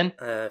interested in?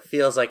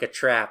 Feels like a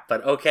trap,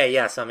 but okay,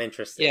 yes, I'm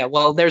interested. Yeah,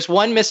 well, there's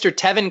one Mr.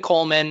 Tevin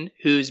Coleman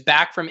who's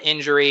back from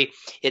injury.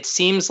 It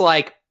seems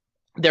like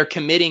they're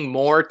committing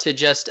more to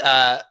just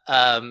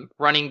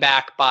running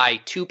back by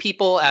 2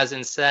 people as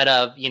instead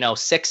of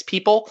 6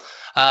 people,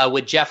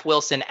 with Jeff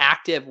Wilson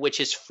active, which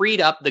has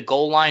freed up the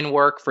goal line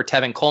work for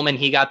Tevin Coleman.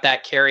 He got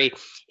that carry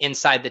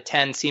inside the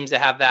 10, seems to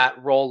have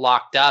that role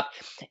locked up.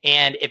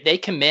 And if they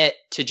commit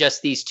to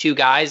just these 2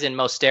 guys and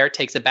Mostert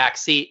takes a back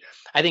seat,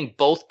 I think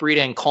both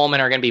Breida and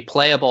Coleman are going to be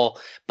playable.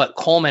 But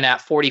Coleman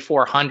at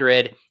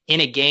 4,400 in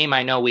a game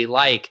I know we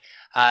like,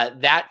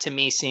 that to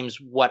me seems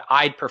what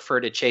I'd prefer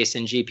to chase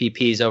in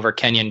GPPs over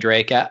Kenyon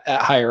Drake at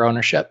higher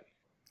ownership.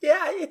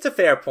 Yeah, it's a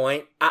fair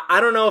point. I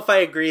don't know if I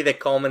agree that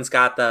Coleman's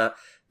got the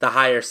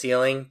higher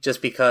ceiling,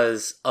 just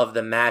because of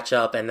the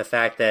matchup and the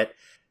fact that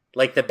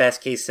like the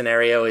best case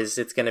scenario is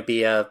it's going to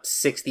be a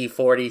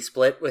 60-40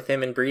 split with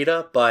him and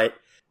Breida, but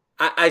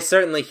I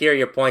certainly hear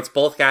your points.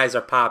 Both guys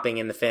are popping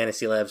in the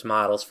Fantasy Labs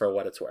models for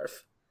what it's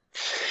worth.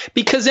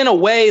 Because in a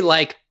way,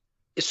 like,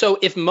 so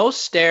if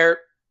Mostert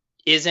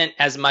isn't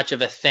as much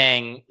of a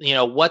thing,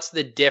 what's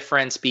the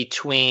difference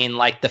between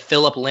like the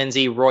Phillip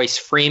Lindsay, Royce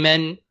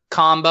Freeman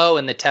combo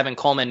and the Tevin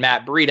Coleman,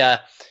 Matt Breida?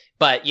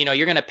 But,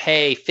 you're going to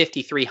pay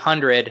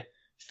 $5,300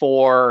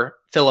 for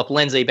Phillip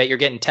Lindsay, but you're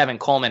getting Tevin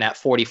Coleman at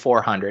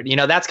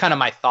 $4,400. That's kind of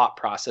my thought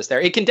process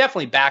there. It can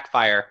definitely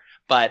backfire,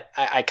 but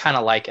I kind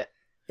of like it.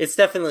 It's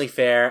definitely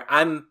fair.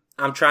 I'm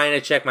trying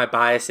to check my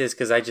biases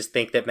because I just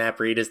think that Matt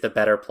Breida is the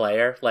better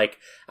player. Like,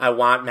 I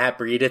want Matt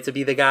Breida to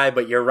be the guy,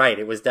 but you're right.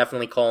 It was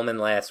definitely Coleman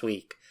last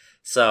week.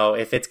 So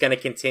if it's going to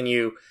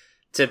continue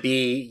to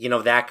be,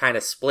 that kind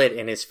of split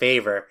in his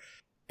favor,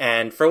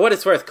 and for what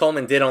it's worth,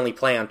 Coleman did only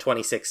play on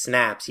 26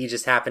 snaps. He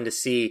just happened to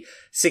see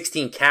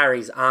 16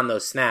 carries on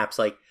those snaps.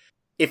 Like,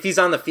 if he's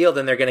on the field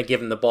and they're going to give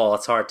him the ball,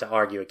 it's hard to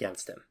argue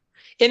against him.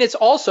 And it's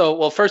also,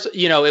 well, first,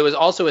 it was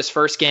also his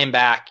first game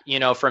back,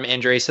 from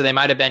injury. So they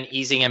might have been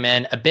easing him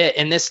in a bit.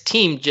 And this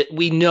team,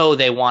 we know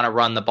they want to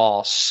run the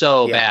ball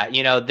so bad.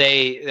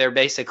 They're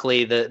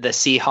basically the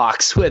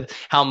Seahawks with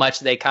how much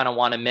they kind of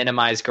want to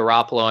minimize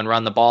Garoppolo and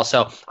run the ball.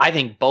 So I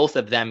think both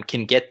of them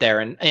can get there.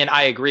 And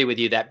I agree with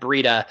you that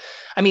Breida,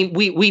 I mean,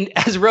 we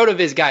as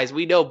RotoViz guys,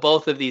 we know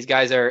both of these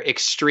guys are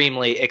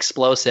extremely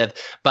explosive,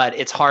 but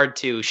it's hard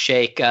to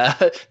shake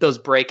those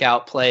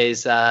breakout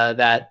plays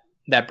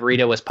that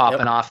Breida was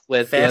popping off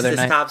with fastest the other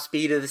night. Top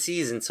speed of the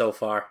season so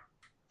far.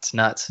 It's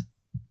nuts.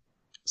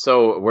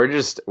 So we're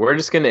just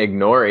going to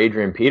ignore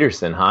Adrian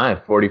Peterson, huh?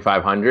 At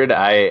 4,500.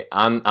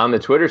 On the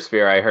Twitter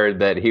sphere, I heard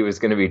that he was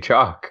going to be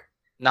chalk.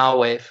 No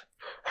wave.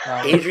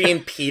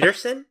 Adrian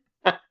Peterson?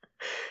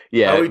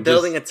 Yeah. Are we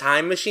building a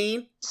time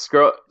machine?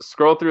 Scroll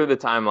through the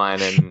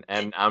timeline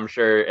and I'm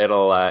sure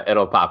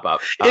it'll pop up.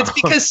 It's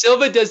because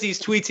Silva does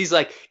these tweets. He's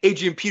like,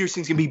 Adrian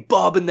Peterson's gonna be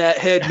bobbing that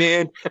head,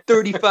 man.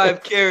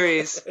 35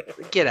 carries.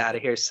 Get out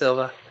of here,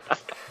 Silva.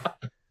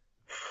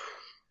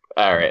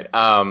 All right.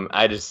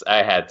 I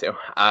had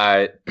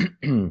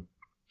to.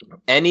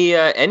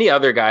 Any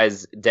other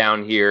guys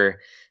down here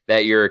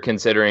that you're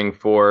considering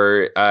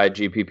for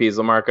GPPs,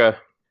 Lamarca?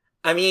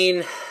 I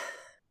mean,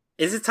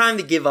 is it time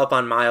to give up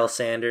on Miles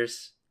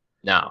Sanders?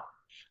 No.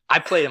 I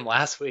played him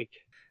last week.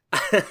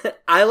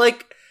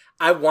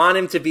 I want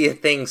him to be a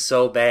thing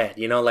so bad.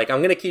 I'm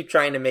going to keep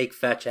trying to make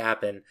fetch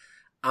happen.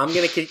 I'm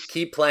going to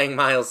keep playing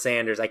Miles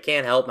Sanders. I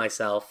can't help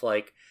myself.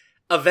 Like,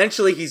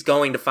 eventually he's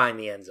going to find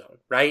the end zone,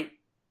 right?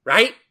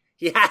 Right?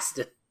 He has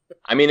to.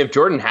 I mean, if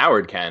Jordan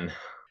Howard can.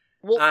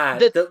 Well,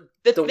 the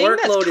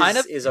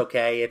workload is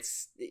okay.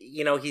 It's,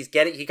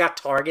 he got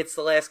targets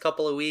the last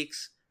couple of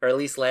weeks, or at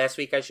least last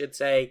week, I should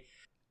say.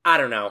 I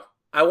don't know.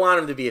 I want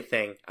him to be a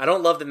thing. I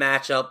don't love the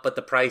matchup, but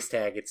the price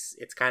tag,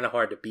 it's kind of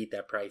hard to beat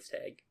that price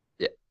tag.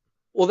 Yeah.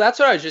 Well, that's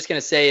what I was just going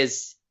to say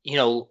is,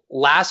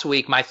 last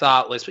week my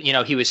thought was,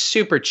 he was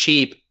super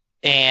cheap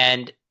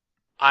and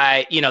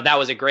that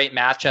was a great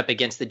matchup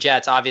against the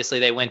Jets. Obviously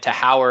they went to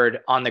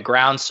Howard on the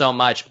ground so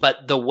much,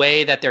 but the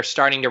way that they're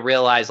starting to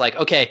realize like,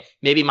 okay,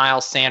 maybe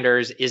Miles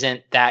Sanders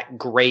isn't that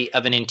great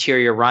of an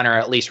interior runner,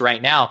 at least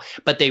right now,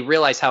 but they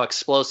realize how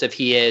explosive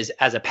he is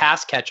as a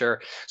pass catcher.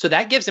 So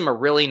that gives him a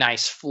really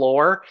nice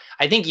floor.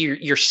 I think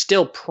you're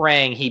still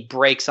praying he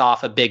breaks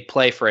off a big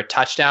play for a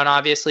touchdown,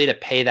 obviously, to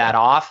pay that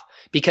off.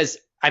 Because,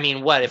 I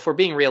mean, if we're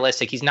being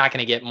realistic, he's not going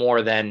to get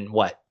more than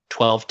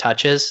 12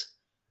 touches?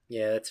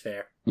 Yeah, that's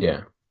fair.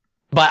 Yeah.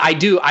 But I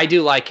do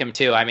like him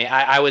too. I mean,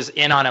 I was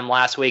in on him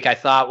last week. I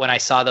thought when I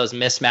saw those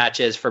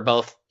mismatches for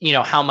both,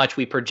 how much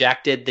we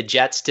projected the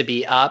Jets to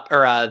be up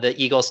or the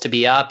Eagles to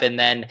be up. And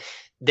then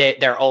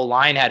their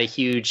O-line had a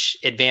huge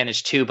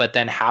advantage too. But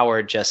then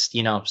Howard just,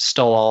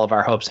 stole all of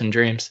our hopes and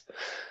dreams.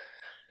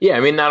 Yeah,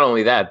 I mean, not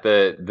only that,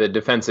 the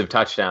defensive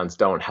touchdowns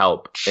don't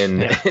help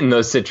in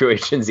those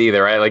situations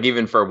either, right? Like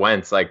even for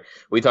Wentz, like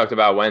we talked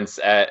about Wentz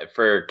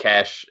for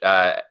cash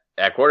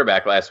at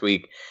quarterback last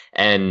week,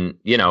 and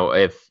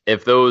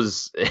if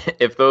those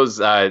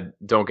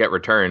don't get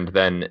returned,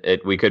 then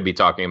we could be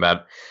talking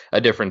about a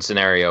different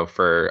scenario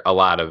for a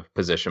lot of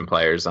position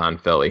players on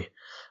Philly.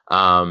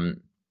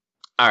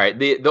 All right,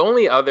 the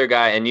only other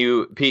guy, and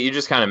Pete, you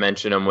just kind of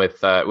mentioned him with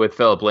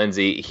Phillip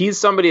Lindsay. He's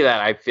somebody that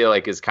I feel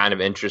like is kind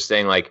of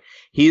interesting. Like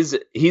he's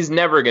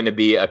never going to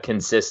be a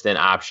consistent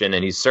option,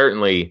 and he's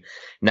certainly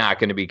not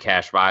going to be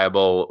cash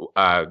viable.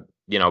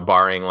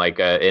 Barring like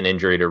an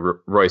injury to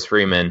Royce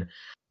Freeman,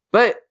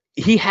 but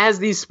he has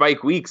these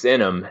spike weeks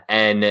in him,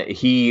 and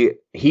he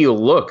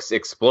looks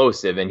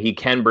explosive, and he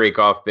can break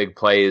off big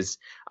plays.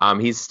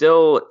 He's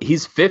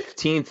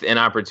 15th in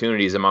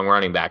opportunities among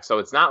running backs, so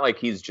it's not like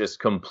he's just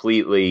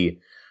completely,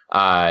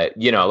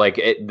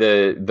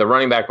 the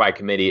running back by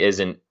committee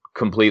isn't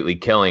completely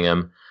killing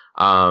him.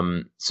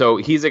 So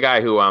he's a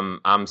guy who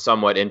I'm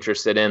somewhat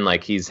interested in.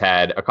 Like he's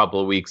had a couple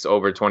of weeks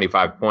over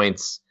 25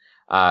 points.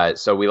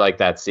 So we like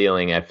that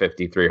ceiling at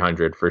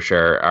 5,300 for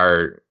sure.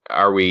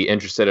 Are we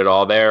interested at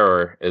all there,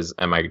 or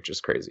am I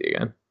just crazy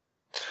again?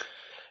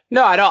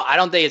 No, I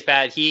don't think it's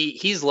bad.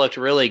 He's looked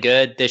really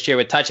good this year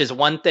with touches.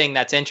 One thing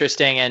that's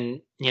interesting,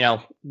 and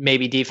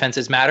maybe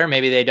defenses matter,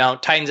 maybe they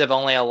don't. Titans have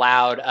only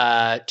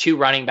allowed 2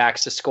 running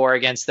backs to score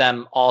against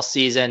them all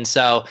season,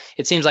 so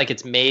it seems like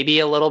it's maybe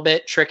a little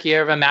bit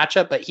trickier of a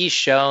matchup. But he's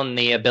shown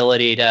the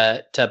ability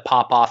to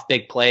pop off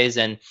big plays,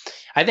 and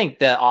I think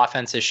the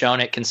offense has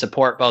shown it can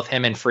support both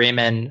him and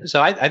Freeman. So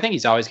I think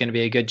he's always going to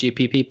be a good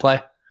GPP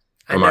play.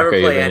 I never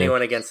play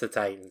anyone against the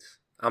Titans.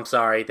 I'm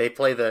sorry. They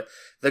play the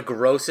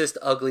grossest,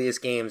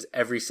 ugliest games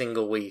every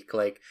single week.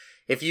 Like,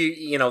 if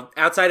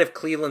outside of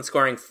Cleveland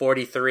scoring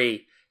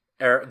 43,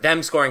 or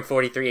them scoring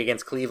 43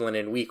 against Cleveland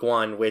in week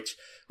 1, which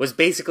was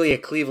basically a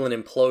Cleveland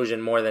implosion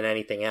more than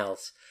anything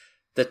else,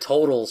 the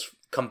totals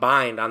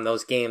combined on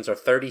those games are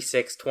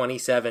 36,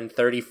 27,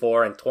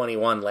 34, and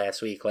 21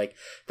 last week. Like,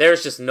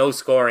 there's just no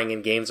scoring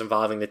in games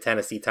involving the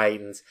Tennessee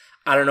Titans.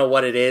 I don't know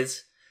what it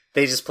is.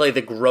 They just play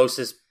the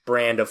grossest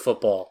brand of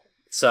football.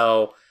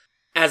 So,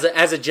 as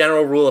a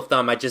general rule of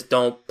thumb, I just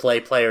don't play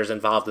players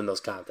involved in those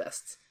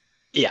contests.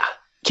 Yeah.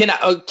 Can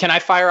I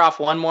fire off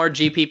one more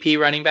GPP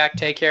running back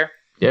take here?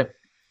 Yeah.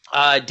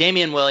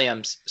 Damian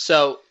Williams.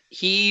 So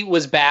he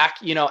was back,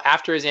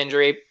 after his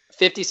injury,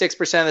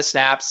 56% of the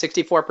snaps,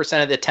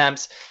 64% of the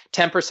attempts,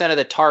 10% of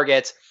the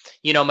targets.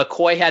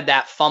 McCoy had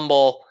that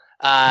fumble,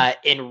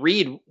 and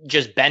Reed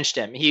just benched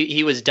him.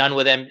 He was done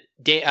with him.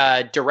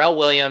 Darrell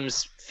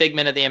Williams,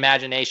 figment of the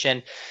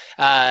imagination.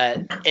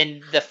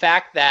 And the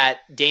fact that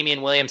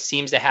Damian Williams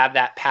seems to have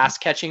that pass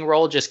catching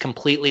role just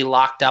completely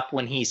locked up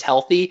when he's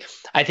healthy,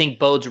 I think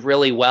bodes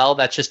really well.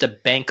 That's just a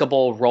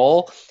bankable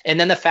role. And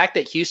then the fact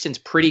that Houston's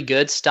pretty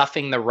good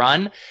stuffing the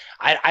run.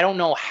 I don't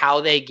know how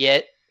they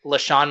get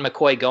LaShawn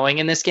McCoy going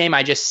in this game.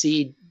 I just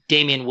see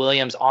Damian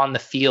Williams on the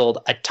field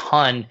a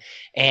ton,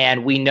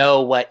 and we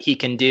know what he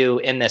can do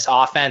in this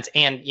offense.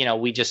 And,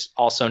 we just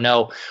also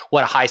know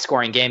what a high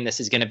scoring game this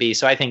is going to be.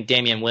 So I think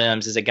Damian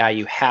Williams is a guy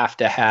you have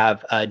to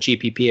have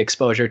GPP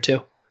exposure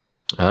to.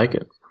 I like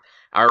it.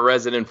 Our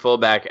resident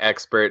fullback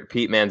expert,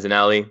 Pete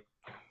Manzanelli,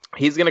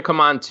 he's going to come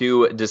on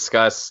to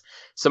discuss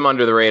some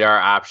under the radar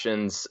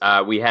options.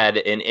 We had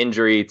an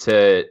injury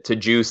to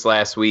Juice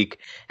last week,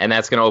 and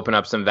that's going to open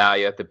up some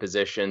value at the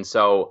position.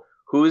 So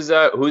who's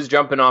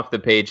jumping off the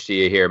page to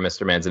you here,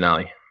 Mr.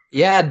 Manzanelli?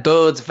 Yeah,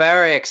 dudes,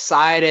 very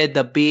excited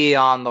to be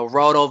on the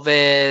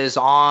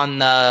RotoViz, on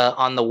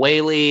the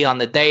Whaley, on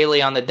the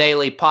Daily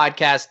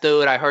podcast,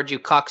 dude. I heard you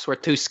cucks were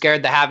too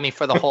scared to have me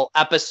for the whole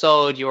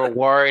episode. You were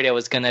worried it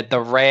was going to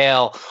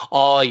derail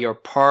all your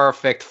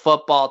perfect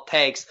football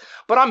takes.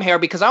 But I'm here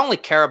because I only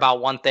care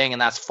about one thing,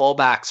 and that's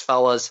fullbacks,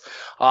 fellas.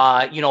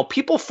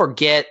 People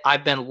forget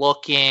I've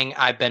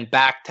been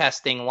back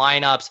testing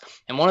lineups,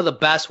 and one of the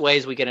best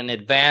ways we get an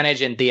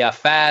advantage in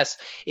DFS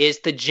is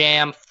to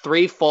jam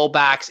 3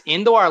 fullbacks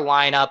into our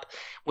lineup.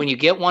 When you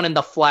get one in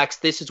the flex,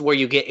 this is where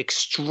you get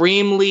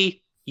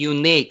extremely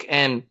unique.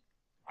 And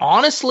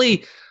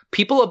honestly,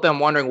 people have been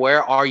wondering,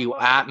 where are you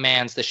at,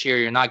 Mans, this year?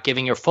 You're not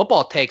giving your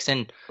football takes.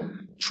 And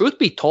truth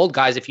be told,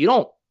 guys, if you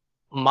don't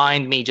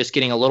mind me just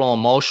getting a little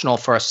emotional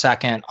for a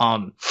second,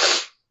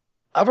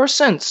 ever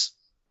since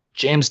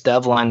James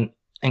Devlin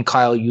and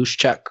Kyle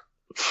Juszczyk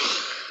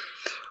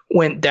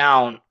went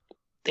down,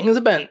 things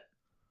have been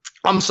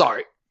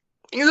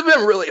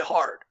really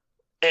hard.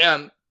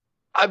 And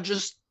I've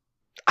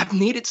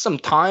needed some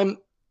time,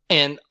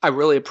 and I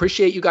really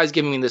appreciate you guys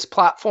giving me this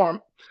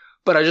platform.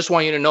 But I just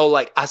want you to know,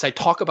 as I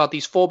talk about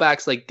these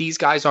fullbacks, these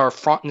guys are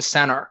front and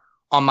center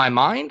on my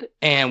mind,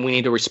 and we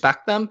need to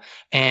respect them.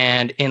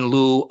 And in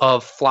lieu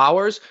of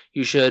flowers,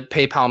 you should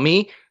PayPal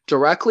me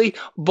directly.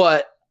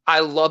 But I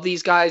love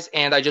these guys,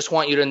 and I just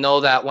want you to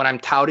know that when I'm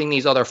touting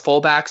these other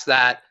fullbacks,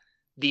 that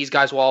these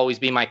guys will always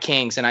be my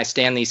kings, and I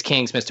stand these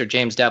kings, Mr.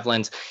 James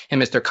Devlin's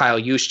and Mr. Kyle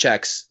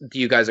Juszczyk's. Do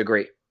you guys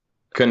agree?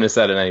 Couldn't have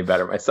said it any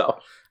better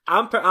myself.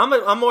 I'm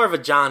more of a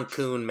John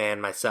Kuhn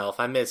man myself.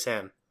 I miss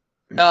him.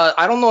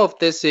 I don't know if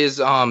this is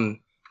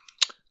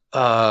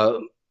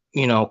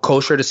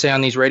kosher to say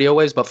on these radio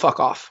waves, but fuck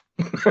off.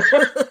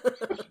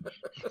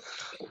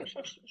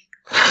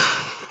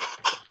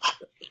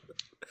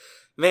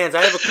 Mans,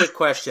 I have a quick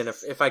question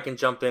if I can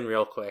jump in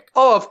real quick.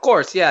 Oh, of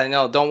course. Yeah,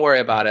 no, don't worry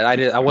about it.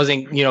 I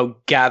wasn't,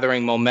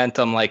 gathering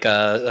momentum like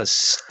a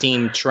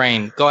steam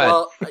train. Go ahead.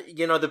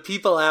 Well, the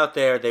people out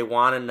there, they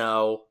want to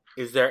know,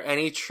 is there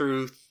any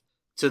truth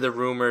to the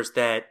rumors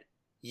that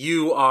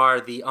you are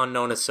the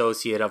unknown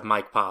associate of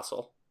Mike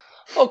Postle?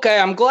 Okay,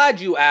 I'm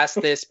glad you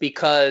asked this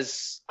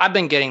because I've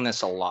been getting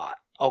this a lot.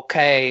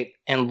 Okay,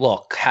 and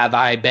look, have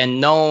I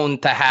been known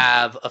to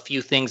have a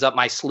few things up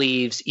my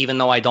sleeves even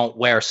though I don't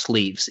wear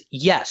sleeves?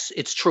 Yes,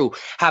 it's true.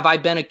 Have I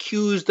been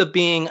accused of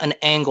being an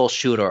angle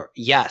shooter?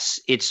 Yes,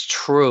 it's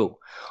true.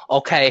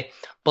 Okay,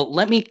 but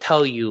let me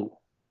tell you,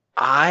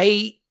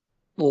 I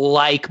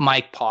like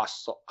Mike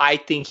Postle. I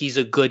think he's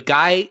a good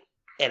guy,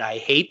 and I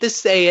hate to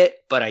say it,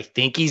 but I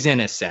think he's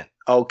innocent.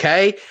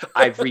 Okay,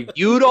 I've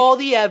reviewed all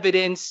the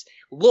evidence.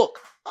 Look,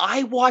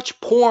 I watch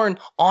porn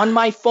on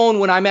my phone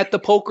when I'm at the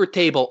poker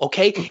table,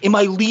 okay? Am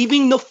I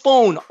leaving the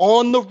phone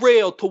on the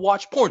rail to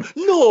watch porn?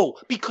 No,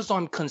 because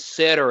I'm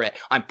considerate.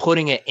 I'm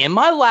putting it in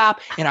my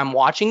lap and I'm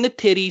watching the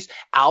titties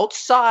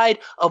outside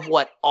of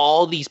what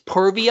all these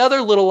pervy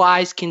other little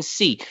eyes can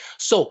see.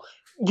 So,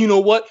 you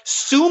know what?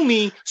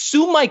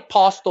 Sue Mike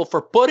Postle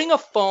for putting a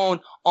phone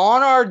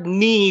on our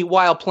knee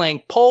while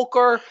playing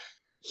poker.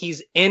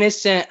 He's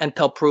innocent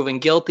until proven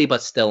guilty,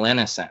 but still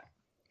innocent.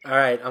 All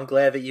right, I'm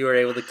glad that you were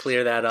able to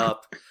clear that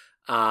up.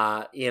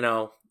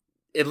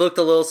 It looked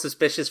a little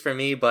suspicious for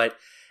me, but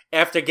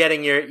after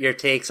getting your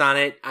takes on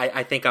it,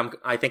 I think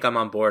I'm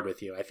on board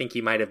with you. I think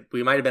we might have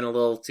been a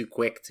little too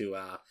quick to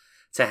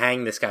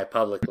hang this guy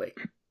publicly.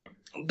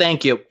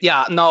 Thank you.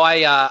 Yeah, no,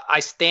 I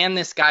stand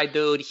this guy,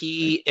 dude.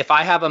 If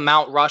I have a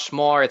Mount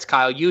Rushmore, it's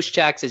Kyle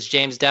Juszczyk's, it's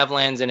James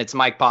Devlin's, and it's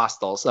Mike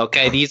Postle's.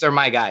 Okay, these are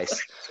my guys.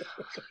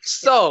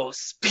 So,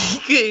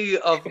 speaking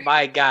of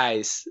my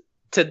guys,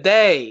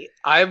 today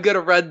I'm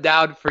gonna run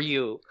down for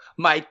you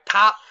my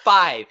top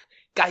 5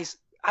 guys.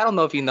 I don't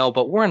know if you know,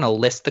 but we're an a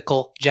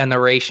listicle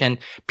generation.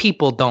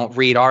 People don't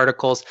read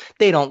articles.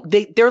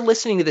 They're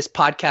listening to this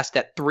podcast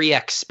at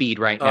 3x speed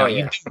right now. Oh,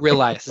 yeah. You do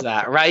realize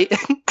that, right?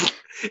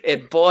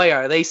 And boy,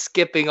 are they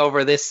skipping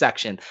over this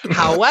section.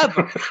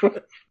 However,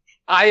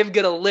 I am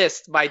going to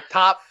list my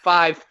top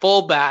 5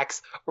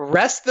 fullbacks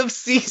rest of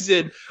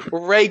season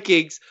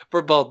rankings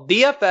for both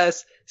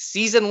DFS,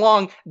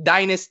 season-long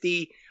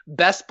dynasty,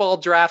 best ball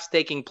drafts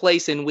taking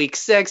place in week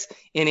 6,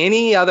 and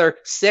any other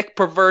sick,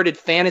 perverted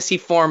fantasy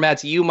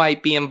formats you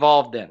might be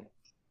involved in.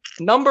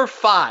 Number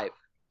 5,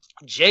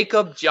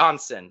 Jacob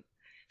Johnson.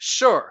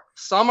 Sure,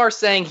 some are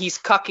saying he's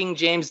cucking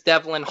James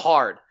Devlin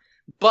hard,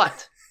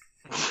 but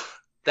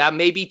that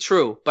may be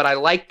true. But I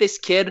like this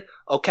kid,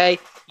 okay?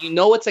 You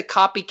know it's a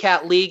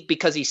copycat league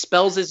because he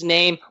spells his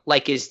name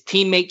like his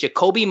teammate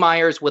Jacoby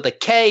Myers with a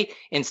K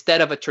instead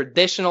of a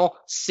traditional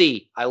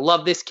C. I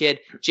love this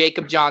kid,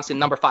 Jacob Johnson,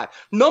 number 5.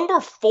 Number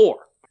 4,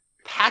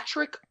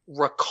 Patrick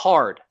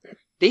Ricard.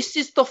 This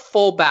is the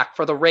fullback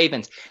for the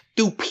Ravens.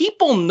 Do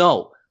people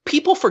know?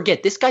 People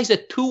forget this guy's a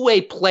two-way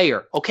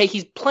player, okay?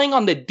 He's playing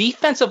on the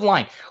defensive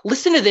line.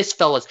 Listen to this,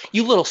 fellas.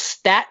 You little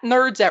stat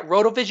nerds at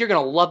RotoViz, you're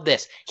going to love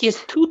this. He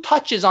has 2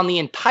 touches on the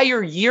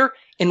entire year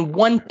and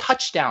 1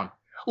 touchdown.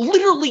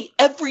 Literally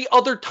every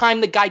other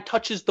time the guy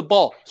touches the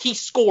ball, he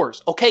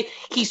scores, okay?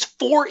 He's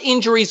 4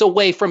 injuries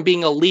away from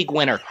being a league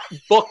winner.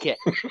 Book it.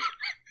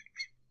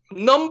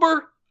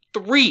 Number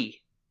 3,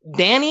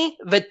 Danny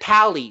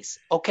Vitalis.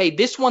 Okay,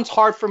 this one's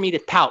hard for me to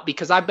tout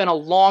because I've been a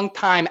long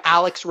time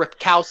Alex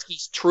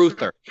Ripkowski's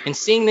truther. And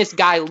seeing this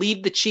guy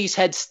leave the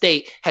Cheesehead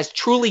State has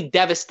truly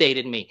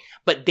devastated me.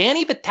 But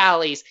Danny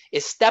Vitalis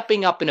is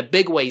stepping up in a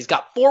big way. He's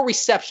got 4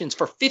 receptions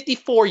for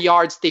 54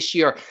 yards this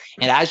year.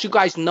 And as you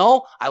guys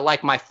know, I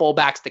like my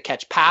fullbacks to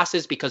catch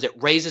passes because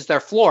it raises their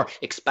floor,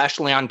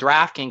 especially on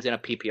DraftKings in a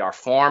PPR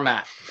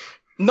format.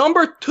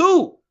 Number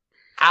 2,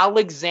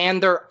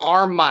 Alexander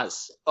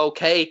Armas.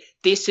 Okay,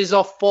 this is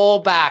a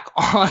fullback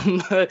on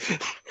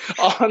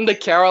the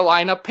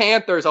Carolina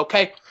Panthers.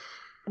 Okay,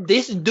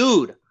 this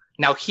dude,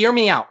 now hear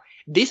me out.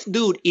 This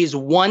dude is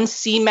 1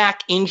 CMAC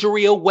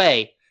injury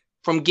away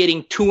from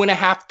getting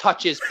 2.5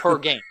 touches per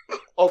game.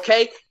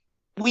 Okay,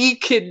 we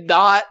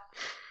cannot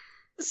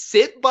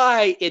sit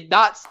by and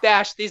not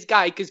stash this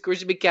guy because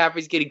Christian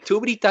McCaffrey's getting too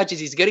many touches.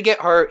 He's going to get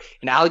hurt,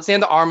 and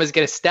Alexander Armas is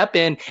going to step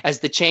in as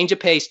the change of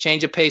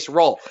pace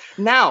role.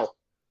 Now,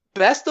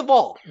 best of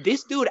all,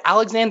 this dude,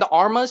 Alexander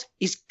Armas,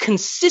 is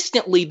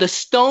consistently the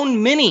Stone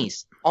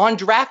Minis on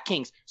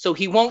DraftKings, so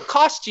he won't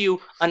cost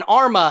you an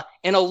Arma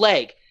and a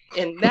leg.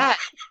 And that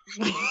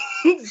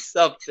means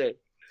something.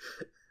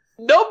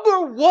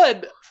 Number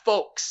 1,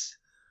 folks,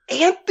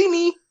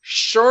 Anthony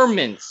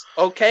Sherman's,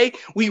 okay?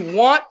 We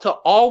want to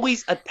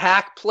always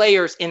attack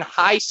players in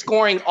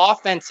high-scoring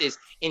offenses,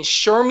 and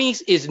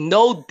Shermie's is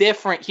no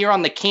different here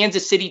on the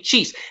Kansas City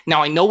Chiefs.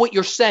 Now, I know what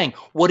you're saying.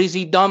 What has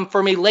he done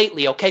for me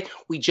lately, okay?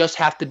 We just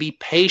have to be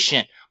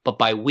patient. But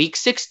by week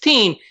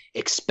 16,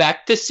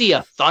 expect to see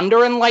a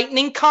thunder and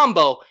lightning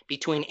combo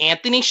between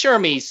Anthony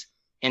Shermie's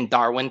and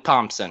Darwin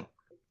Thompson.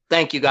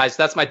 Thank you, guys.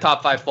 That's my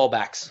top 5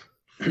 fullbacks.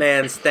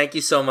 Mans, thank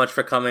you so much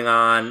for coming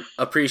on.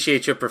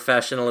 Appreciate your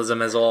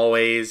professionalism as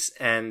always.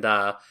 And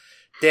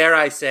dare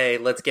I say,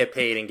 let's get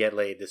paid and get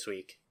laid this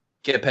week.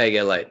 Get paid,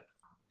 get laid.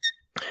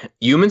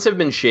 Humans have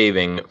been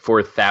shaving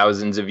for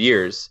thousands of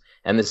years,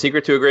 and the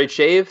secret to a great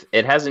shave,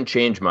 it hasn't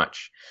changed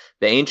much.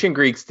 The ancient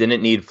Greeks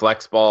didn't need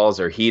flex balls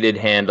or heated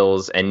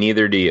handles, and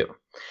neither do you.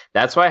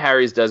 That's why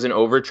Harry's doesn't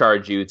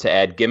overcharge you to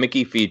add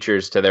gimmicky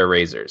features to their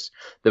razors.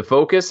 The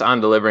focus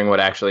on delivering what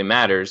actually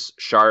matters,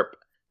 sharp,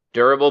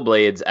 durable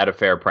blades at a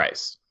fair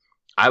price.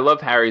 I love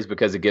Harry's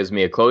because it gives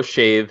me a close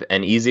shave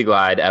and easy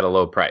glide at a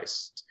low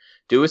price.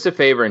 Do us a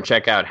favor and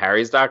check out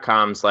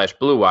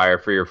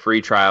harrys.com/bluewire for your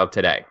free trial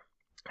today.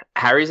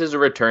 Harry's is a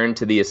return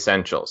to the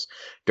essentials.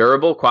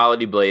 Durable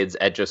quality blades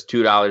at just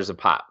 $2 a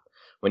pop.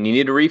 When you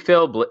need a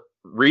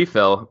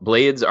refill,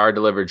 blades are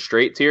delivered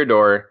straight to your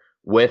door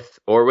with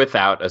or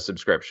without a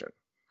subscription.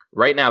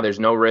 Right now, there's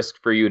no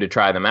risk for you to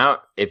try them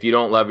out. If you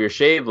don't love your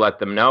shave, let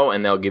them know,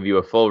 and they'll give you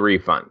a full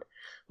refund.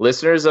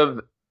 Listeners of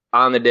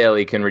On the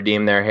Daily can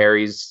redeem their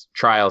Harry's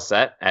trial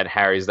set at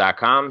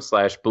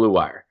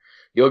harrys.com/bluewire.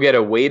 You'll get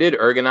a weighted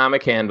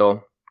ergonomic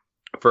handle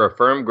for a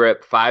firm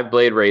grip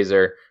 5-blade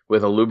razor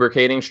with a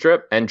lubricating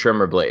strip and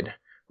trimmer blade.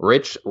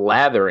 Rich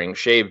lathering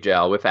shave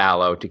gel with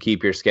aloe to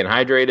keep your skin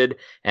hydrated,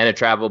 and a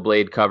travel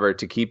blade cover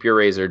to keep your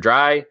razor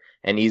dry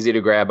and easy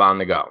to grab on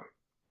the go.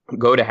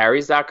 Go to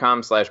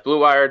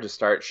harrys.com/bluewire to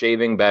start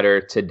shaving better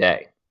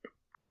today.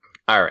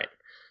 All right.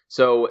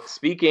 So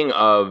speaking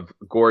of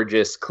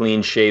gorgeous,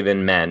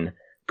 clean-shaven men,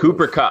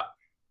 Cooper Kupp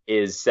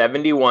is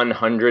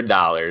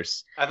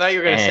 $7,100. I thought you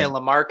were going to say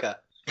LaMarca.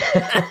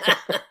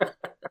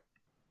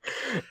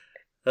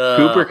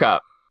 Cooper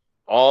Kupp.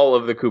 All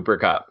of the Cooper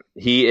Kupp.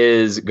 He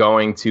is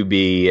going to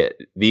be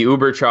the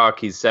Uber chalk.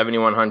 He's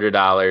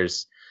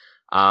 $7,100.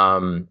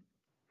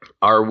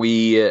 Are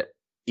we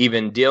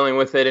even dealing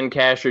with it in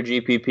cash or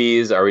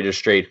GPPs? Are we just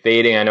straight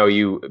fading? I know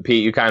you,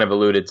 Pete, you kind of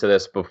alluded to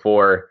this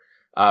before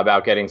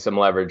about getting some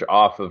leverage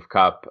off of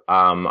Kupp.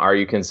 Are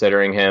you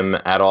considering him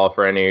at all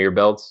for any of your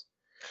builds?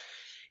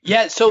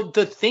 Yeah. So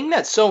the thing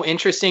that's so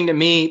interesting to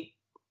me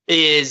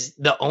is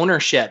the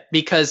ownership,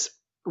 because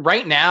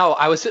right now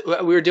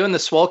we were doing the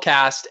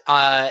Swolecast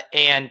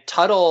and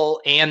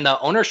Tuttle and the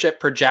ownership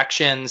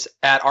projections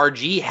at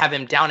RG have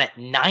him down at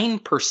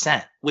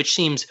 9%, which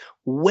seems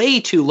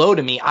way too low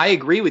to me. I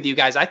agree with you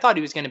guys. I thought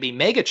he was going to be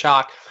mega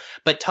chalk,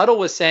 but Tuttle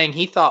was saying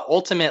he thought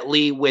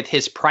ultimately with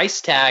his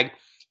price tag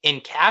in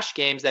cash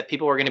games that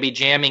people were going to be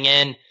jamming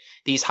in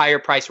these higher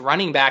priced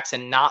running backs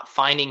and not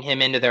finding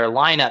him into their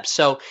lineup.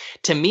 So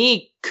to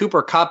me,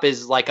 Cooper Kupp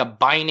is like a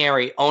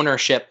binary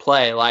ownership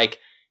play. Like if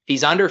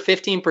he's under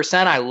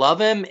 15%, I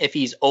love him. If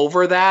he's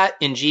over that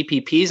in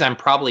GPPs, I'm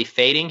probably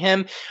fading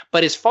him.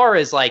 But as far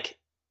as like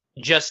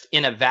just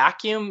in a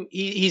vacuum,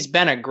 he's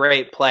been a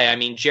great play. I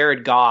mean,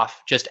 Jared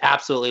Goff just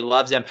absolutely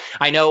loves him.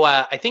 I know,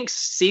 I think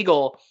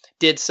Siegel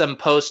did some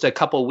post a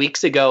couple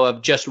weeks ago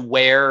of just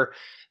where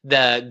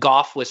the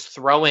Goff was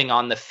throwing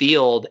on the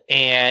field,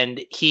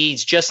 and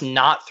he's just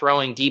not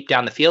throwing deep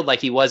down the field like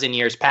he was in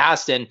years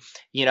past. And,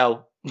 you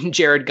know,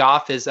 Jared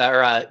Goff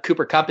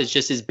Cooper Kupp is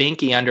just his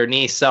binky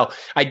underneath. So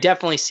I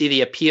definitely see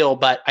the appeal,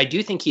 but I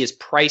do think he is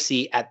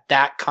pricey at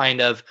that kind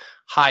of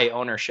high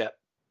ownership.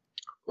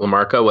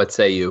 LaMarca, what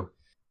say you?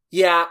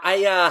 Yeah,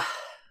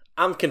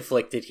 I'm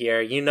conflicted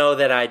here. You know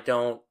that I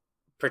don't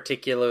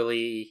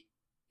particularly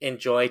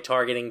enjoy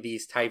targeting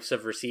these types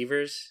of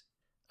receivers.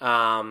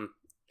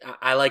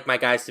 I like my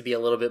guys to be a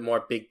little bit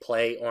more big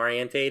play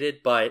orientated,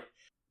 but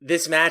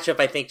this matchup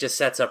I think just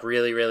sets up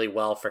really, really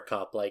well for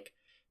Kupp. Like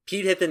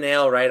Pete hit the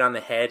nail right on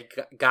the head.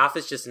 Goff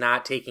is just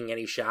not taking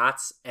any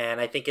shots, and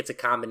I think it's a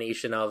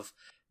combination of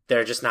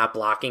they're just not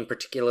blocking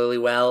particularly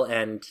well,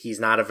 and he's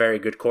not a very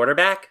good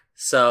quarterback.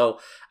 So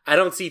I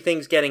don't see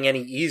things getting any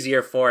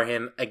easier for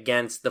him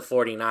against the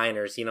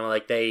 49ers. You know,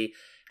 like they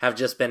have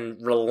just been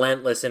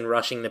relentless in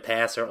rushing the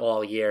passer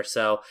all year.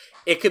 So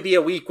it could be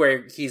a week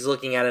where he's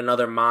looking at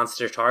another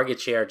monster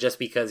target share just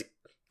because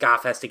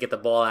Goff has to get the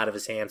ball out of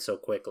his hands so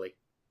quickly.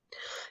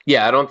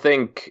 Yeah, I don't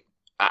think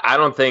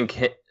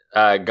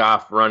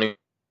Goff running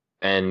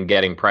and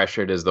getting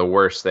pressured is the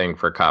worst thing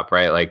for Kupp,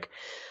 right? Like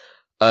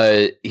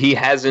he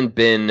hasn't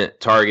been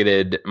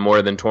targeted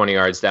more than 20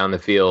 yards down the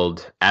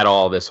field at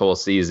all this whole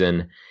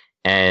season,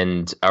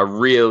 and a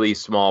really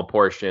small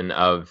portion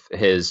of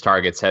his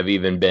targets have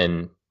even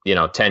been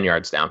 10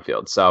 yards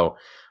downfield. So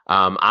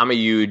I'm a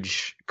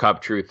huge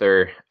Kupp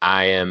truther.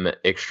 I am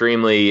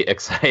extremely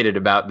excited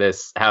about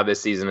how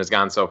this season has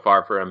gone so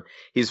far for him.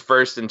 He's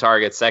first in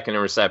targets, second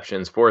in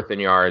receptions, fourth in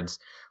yards.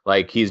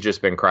 Like he's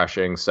just been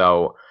crushing.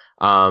 So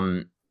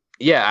I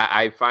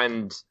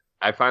find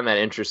that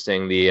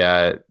interesting,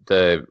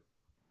 the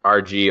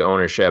RG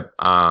ownership.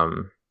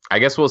 I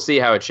guess we'll see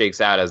how it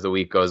shakes out as the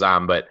week goes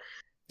on, but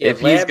if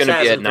he's going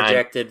to be at 9,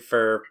 projected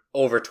for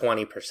over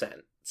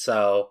 20%.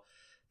 So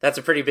that's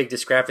a pretty big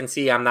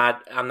discrepancy. I'm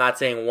not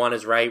saying one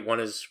is right,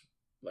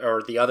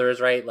 or the other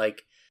is right.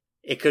 Like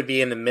it could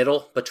be in the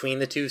middle between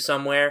the two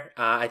somewhere.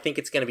 I think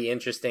it's going to be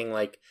interesting.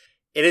 Like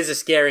it is a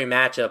scary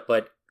matchup,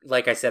 but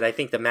like I said, I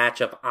think the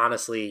matchup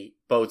honestly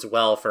bodes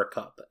well for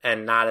Kupp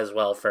and not as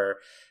well for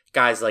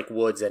guys like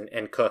Woods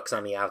and Cooks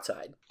on the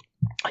outside.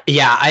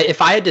 Yeah,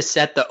 if I had to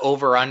set the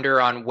over-under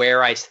on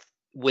where I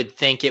would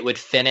think it would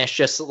finish,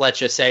 let's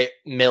just say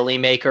Millie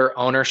Maker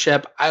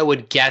ownership, I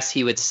would guess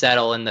he would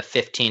settle in the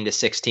 15 to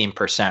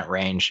 16%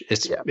 range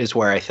is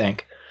where I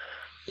think.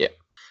 Yeah.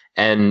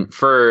 And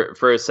for a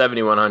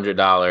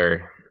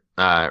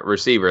 $7,100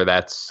 receiver,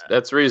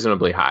 that's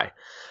reasonably high.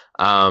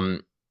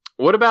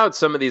 What about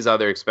some of these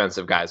other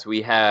expensive guys?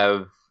 We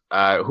have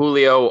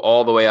Julio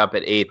all the way up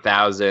at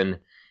 8,000,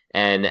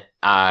 and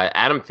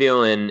Adam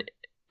Thielen,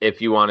 if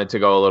you wanted to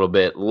go a little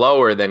bit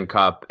lower than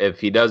Kupp,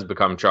 if he does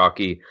become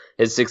chalky,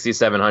 is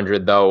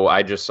 6,700. Though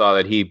I just saw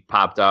that he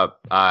popped up.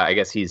 I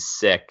guess he's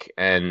sick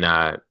and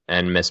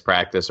missed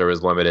practice or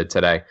was limited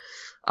today.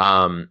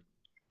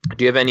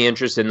 Do you have any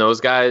interest in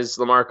those guys,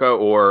 LaMarca?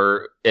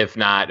 Or if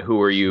not,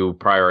 who are you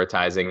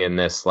prioritizing in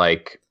this,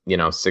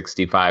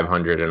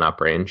 6,500 and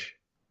up range?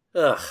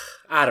 Ugh,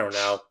 I don't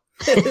know.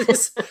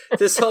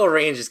 this whole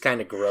range is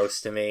kind of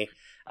gross to me.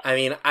 I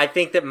mean, I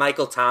think that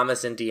Michael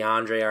Thomas and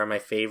DeAndre are my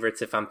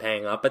favorites if I'm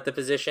paying up at the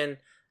position,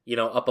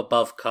 up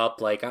above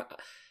Kupp. Like,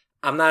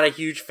 I'm not a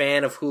huge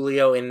fan of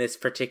Julio in this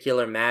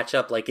particular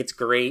matchup. Like, it's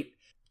great,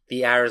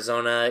 the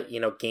Arizona,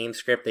 game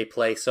script, they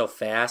play so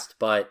fast,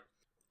 but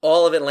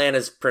all of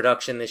Atlanta's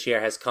production this year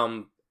has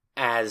come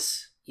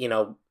as,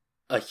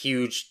 a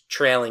huge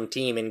trailing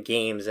team in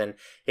games, and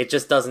it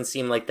just doesn't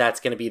seem like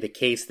that's going to be the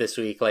case this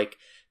week. Like,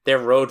 they're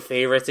road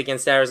favorites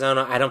against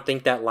Arizona. I don't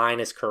think that line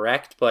is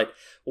correct, but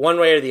one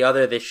way or the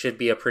other, this should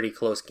be a pretty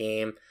close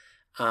game.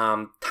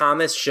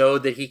 Thomas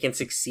showed that he can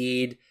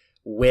succeed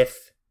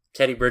with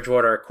Teddy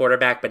Bridgewater at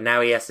quarterback, but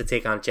now he has to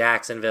take on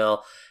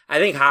Jacksonville. I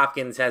think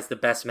Hopkins has the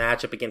best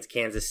matchup against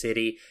Kansas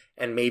City,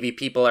 and maybe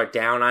people are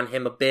down on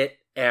him a bit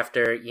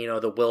after,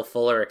 the Will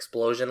Fuller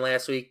explosion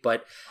last week,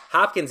 but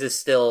Hopkins is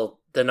still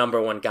the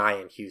number one guy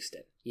in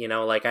Houston.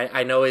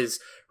 I know his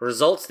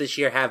results this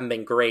year haven't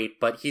been great,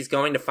 but he's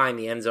going to find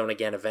the end zone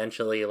again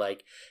eventually.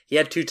 Like, he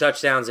had 2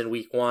 touchdowns in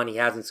week 1. He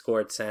hasn't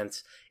scored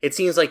since. It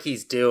seems like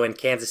he's due, and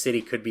Kansas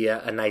City could be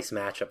a nice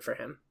matchup for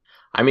him.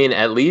 I mean,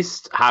 at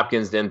least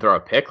Hopkins didn't throw a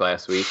pick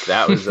last week.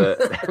 That was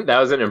that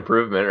was an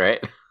improvement,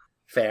 right?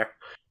 Fair.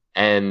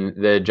 And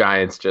the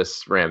Giants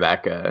just ran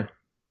back a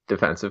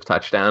defensive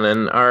touchdown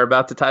and are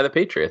about to tie the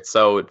Patriots.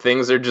 So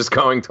things are just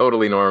going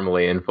totally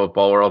normally in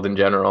football world in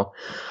general.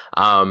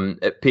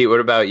 Pete, what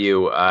about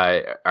you?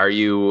 Are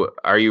you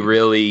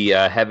really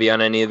heavy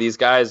on any of these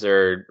guys,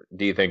 or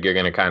do you think you're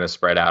going to kind of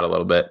spread out a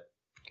little bit?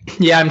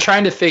 Yeah, I'm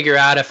trying to figure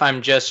out if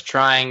I'm just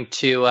trying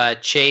to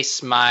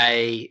chase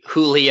my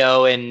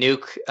Julio and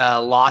Nuke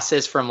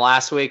losses from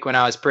last week when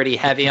I was pretty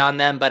heavy on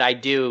them, but I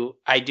do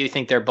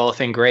think they're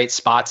both in great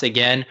spots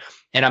again,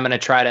 and I'm going to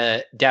try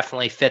to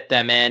definitely fit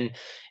them in.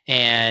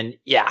 And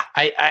yeah,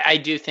 I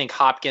do think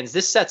Hopkins,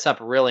 this sets up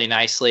really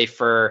nicely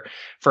for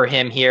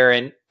him here.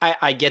 And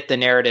I get the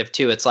narrative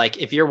too. It's like,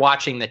 if you're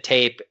watching the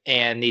tape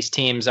and these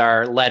teams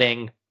are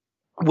letting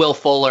Will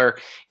Fuller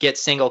get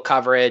single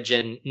coverage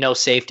and no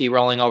safety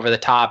rolling over the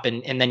top,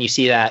 and then you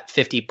see that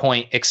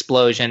 50-point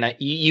explosion,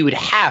 you would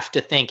have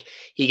to think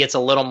he gets a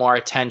little more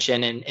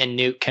attention and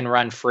Nuke can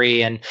run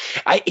free. And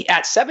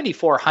at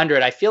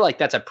 7,400, I feel like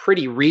that's a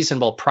pretty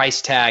reasonable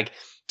price tag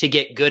to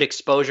get good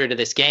exposure to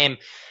this game.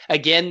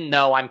 Again,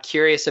 though, I'm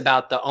curious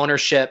about the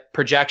ownership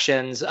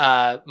projections.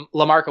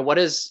 LaMarca, what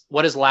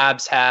does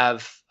Labs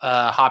have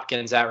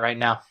Hopkins at right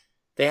now?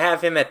 They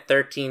have him at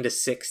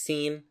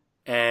 13-16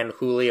 and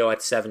Julio at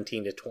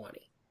 17-20.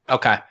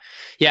 Okay.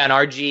 Yeah, and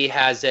RG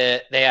has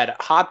it. They had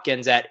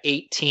Hopkins at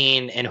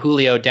 18 and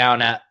Julio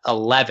down at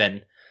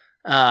 11.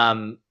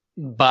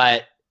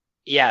 But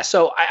yeah,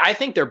 so I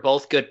think they're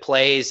both good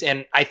plays,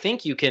 and I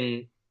think you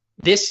can.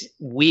 This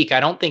week, I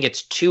don't think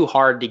it's too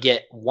hard to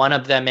get one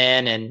of them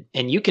in,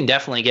 and you can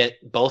definitely get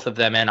both of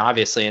them in,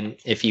 obviously, and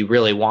if you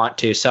really want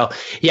to. So,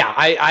 yeah,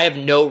 I have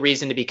no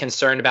reason to be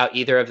concerned about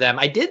either of them.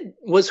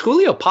 Was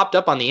Julio popped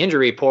up on the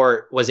injury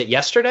report? Was it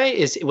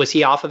yesterday? Was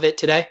he off of it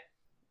today?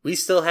 We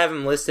still have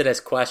him listed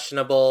as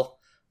questionable,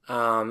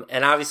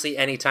 and obviously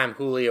anytime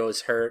Julio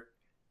is hurt,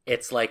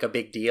 it's like a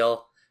big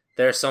deal.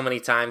 There are so many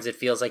times it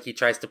feels like he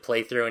tries to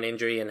play through an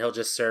injury and he'll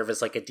just serve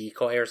as like a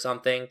decoy or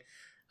something.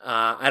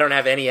 I don't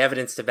have any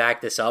evidence to back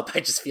this up.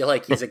 I just feel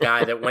like he's a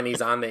guy that when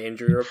he's on the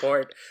injury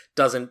report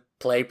doesn't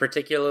play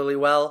particularly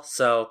well.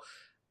 So,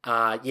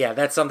 yeah,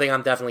 that's something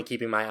I'm definitely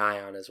keeping my eye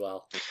on as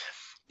well.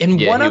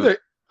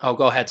 Oh,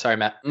 go ahead. Sorry,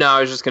 Matt. No, I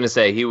was just going to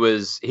say he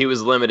was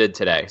limited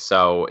today.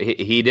 So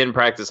he didn't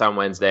practice on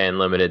Wednesday and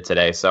limited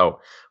today. So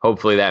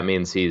hopefully that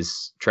means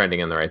he's trending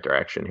in the right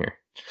direction here.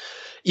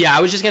 Yeah,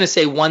 I was just going to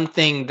say one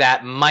thing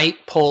that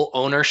might pull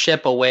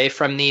ownership away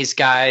from these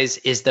guys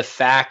is the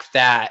fact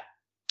that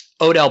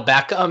Odell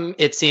Beckham,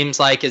 it seems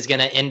like, is going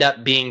to end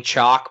up being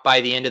chalk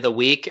by the end of the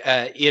week.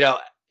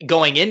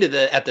 Going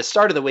into at the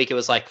start of the week, it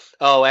was like,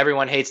 oh,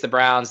 everyone hates the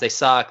Browns. They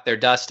suck. They're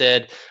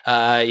dusted.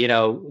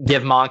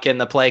 Give Monken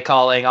the play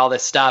calling, all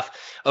this stuff.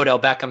 Odell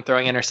Beckham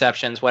throwing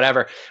interceptions,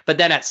 whatever. But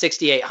then at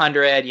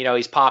 6,800,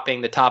 he's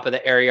popping the top of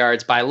the air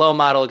yards by low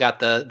model, got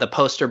the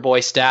poster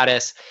boy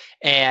status.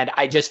 And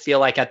I just feel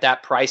like at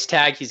that price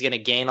tag, he's going to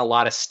gain a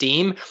lot of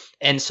steam.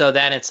 And so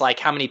then it's like,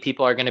 how many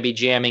people are going to be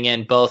jamming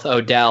in both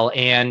Odell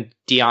and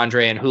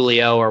DeAndre and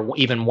Julio, or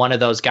even one of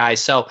those guys?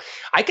 So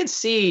I could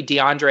see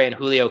DeAndre and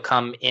Julio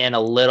come in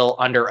a little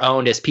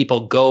under-owned as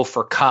people go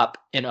for Kupp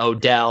and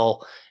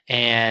Odell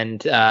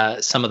and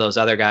some of those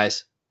other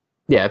guys.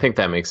 Yeah, I think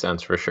that makes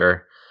sense for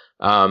sure.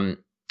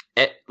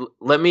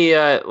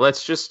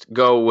 Let's just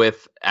go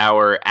with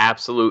our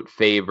absolute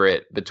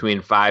favorite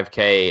between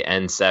 5K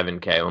and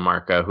 7K.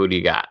 LaMarca, who do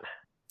you got?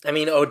 I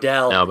mean,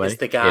 Odell is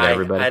the guy.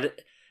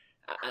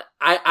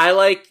 I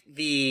like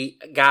the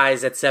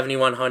guys at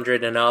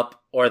 7,100 and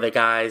up, or the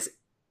guys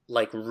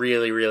like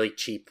really, really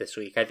cheap this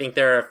week. I think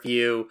there are a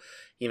few,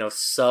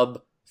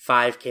 sub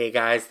 5K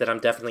guys that I'm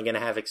definitely going to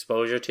have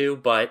exposure to,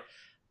 but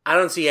I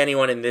don't see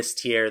anyone in this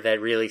tier that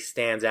really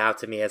stands out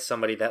to me as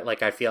somebody that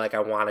like I feel like I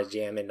want to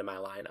jam into my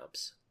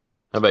lineups.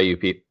 How about you,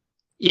 Pete?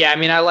 Yeah, I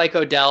mean, I like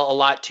Odell a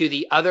lot too.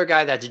 The other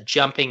guy that's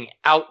jumping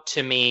out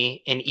to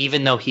me, and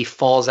even though he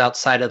falls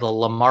outside of the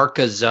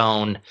LaMarca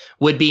zone,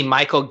 would be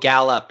Michael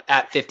Gallup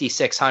at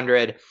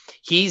 5,600.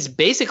 He's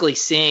basically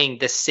seeing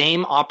the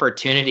same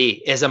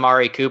opportunity as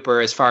Amari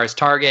Cooper as far as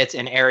targets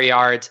and air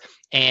yards,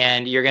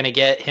 and you're going to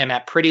get him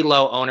at pretty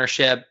low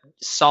ownership,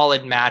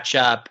 solid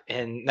matchup,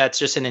 and that's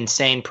just an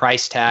insane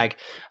price tag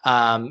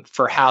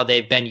for how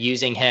they've been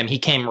using him. He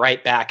came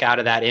right back out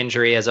of that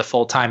injury as a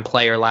full-time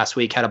player last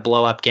week, had a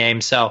blow-up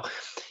game. So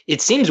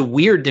it seems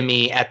weird to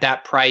me at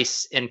that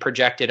price and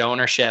projected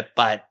ownership,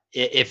 but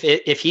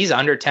if he's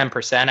under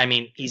 10%, I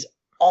mean, he's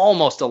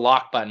almost a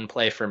lock button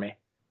play for me.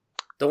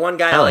 The one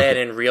guy I'll add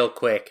in real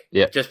quick,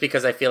 yeah, just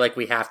because I feel like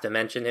we have to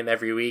mention him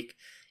every week,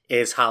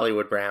 is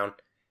Hollywood Brown.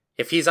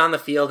 If he's on the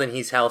field and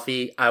he's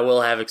healthy, I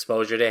will have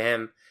exposure to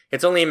him.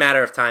 It's only a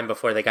matter of time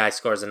before the guy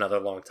scores another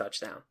long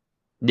touchdown.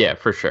 Yeah,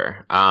 for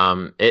sure.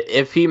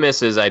 If he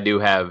misses, I do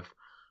have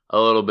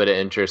a little bit of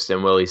interest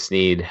in Willie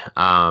Snead.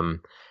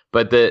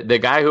 But the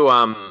guy who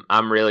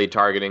I'm really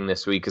targeting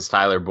this week is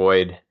Tyler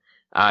Boyd.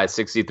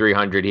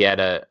 6,300. He had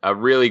a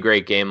really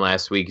great game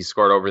last week. He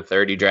scored over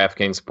 30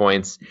 DraftKings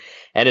points,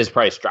 and his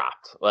price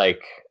dropped.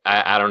 Like,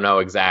 I don't know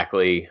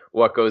exactly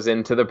what goes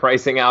into the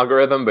pricing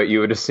algorithm, but you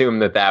would assume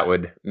that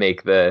would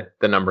make the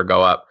number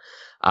go up.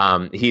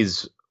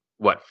 He's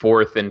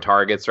fourth in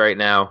targets right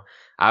now.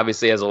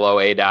 Obviously has a low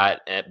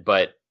ADOT,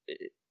 but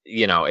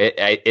you know,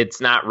 it's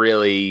not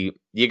really.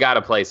 You got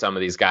to play some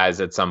of these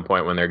guys at some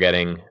point when they're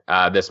getting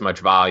this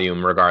much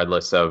volume,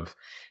 regardless of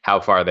how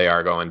far they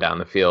are going down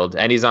the field.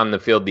 And he's on the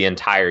field the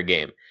entire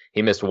game.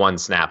 He missed one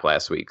snap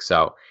last week.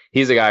 So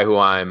he's a guy who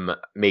I'm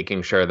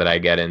making sure that I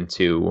get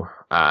into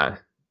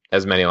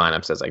as many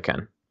lineups as I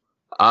can.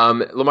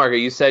 LaMarca,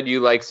 you said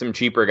you like some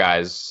cheaper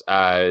guys.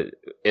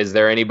 Is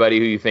there anybody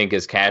who you think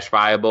is cash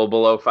viable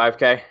below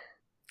 5K?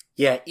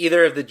 Yeah,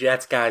 either of the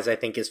Jets guys I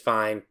think is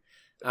fine.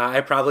 I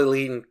probably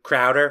lean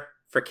Crowder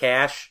for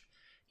cash.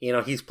 You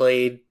know, he's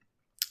played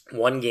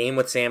one game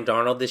with Sam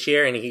Darnold this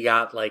year, and he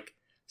got like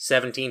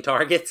 17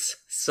 targets.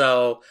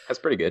 So that's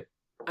pretty good.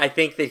 I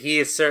think that he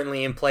is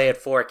certainly in play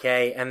at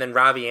 4K. And then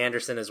Robbie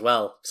Anderson as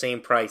well.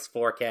 Same price,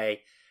 4K.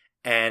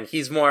 And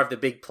he's more of the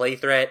big play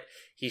threat.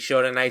 He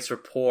showed a nice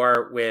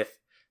rapport with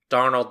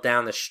Darnold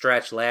down the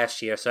stretch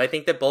last year. So I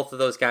think that both of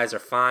those guys are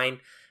fine.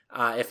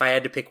 If I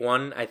had to pick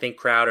one, I think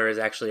Crowder is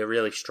actually a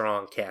really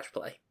strong cash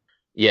play.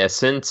 Yeah,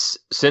 since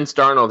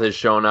Darnold has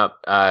shown up,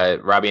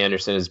 Robbie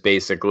Anderson has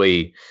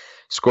basically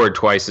scored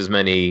twice as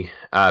many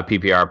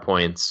PPR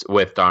points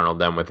with Darnold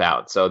than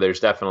without. So there's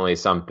definitely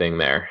something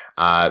there.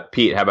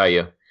 Pete, how about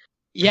you?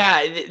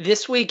 Yeah,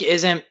 this week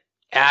isn't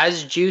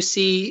as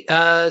juicy,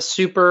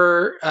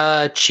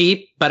 super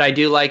cheap, but I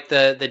do like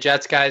the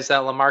Jets guys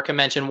that LaMarca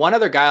mentioned. One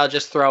other guy I'll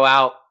just throw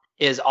out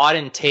is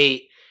Auden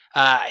Tate.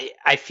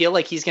 I feel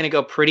like he's going to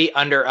go pretty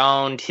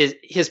underowned.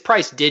 His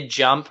price did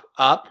jump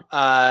up,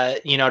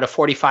 to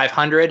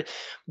 4,500,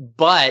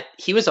 but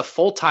he was a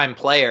full-time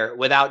player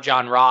without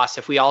John Ross.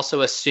 If we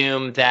also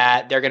assume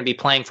that they're going to be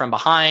playing from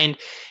behind,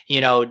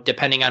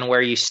 depending on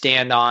where you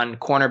stand on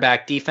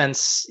cornerback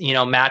defense,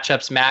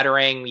 matchups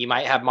mattering, you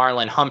might have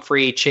Marlon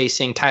Humphrey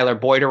chasing Tyler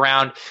Boyd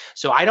around.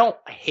 So I don't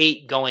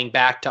hate going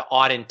back to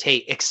Auden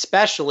Tate,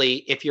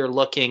 especially if you're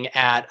looking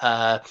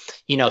at,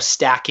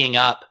 stacking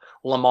up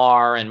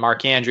Lamar and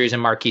Mark Andrews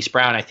and Marquise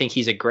Brown. I think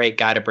he's a great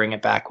guy to bring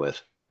it back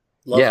with.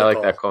 I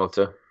like that call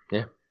too.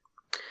 Yeah.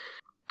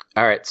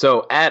 All right.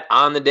 So at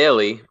On the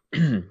Daily,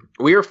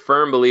 we are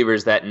firm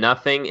believers that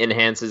nothing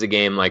enhances a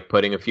game like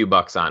putting a few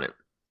bucks on it.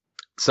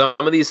 Some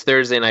of these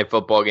Thursday night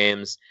football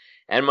games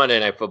and Monday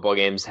night football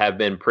games have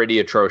been pretty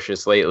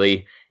atrocious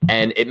lately,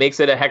 and it makes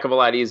it a heck of a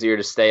lot easier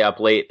to stay up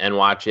late and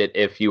watch it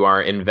if you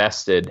are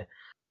invested.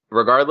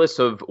 Regardless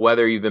of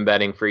whether you've been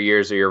betting for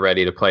years or you're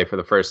ready to play for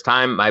the first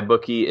time,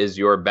 MyBookie is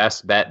your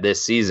best bet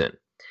this season.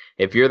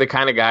 If you're the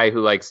kind of guy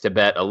who likes to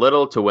bet a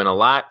little to win a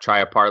lot, try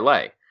a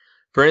parlay.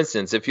 For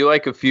instance, if you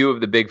like a few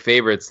of the big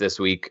favorites this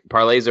week,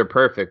 parlays are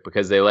perfect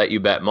because they let you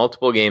bet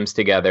multiple games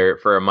together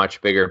for a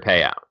much bigger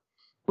payout.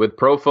 With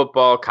pro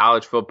football,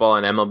 college football,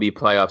 and MLB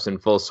playoffs in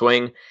full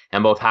swing,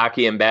 and both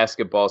hockey and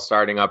basketball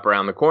starting up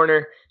around the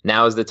corner,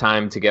 now is the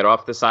time to get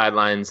off the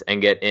sidelines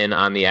and get in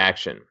on the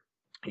action.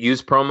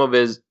 Use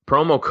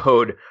promo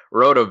code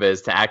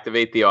RotoViz to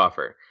activate the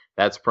offer.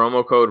 That's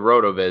promo code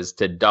RotoViz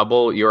to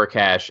double your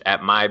cash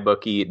at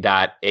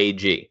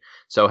mybookie.ag.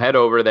 So head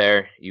over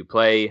there, you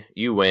play,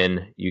 you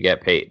win, you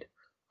get paid.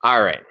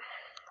 All right.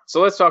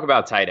 So let's talk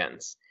about tight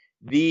ends.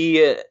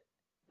 The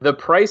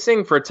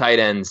pricing for tight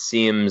ends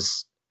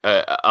seems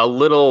a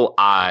little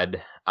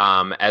odd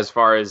as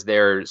far as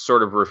their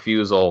sort of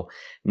refusal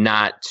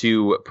not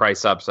to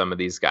price up some of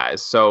these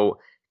guys. So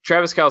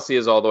Travis Kelce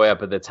is all the way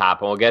up at the top,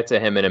 and we'll get to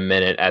him in a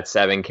minute at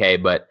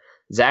 7K, but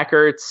Zach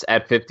Ertz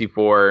at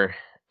 54,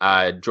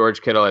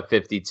 George Kittle at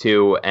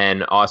 52,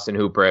 and Austin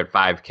Hooper at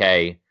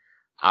 5K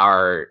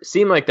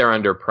seem like they're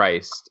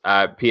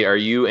underpriced. Pete, are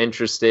you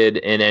interested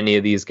in any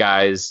of these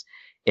guys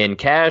in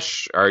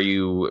cash? Are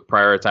you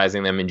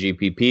prioritizing them in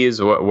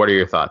GPPs? What are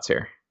your thoughts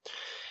here?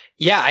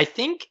 Yeah, I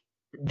think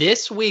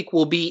this week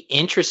will be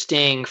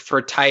interesting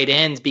for tight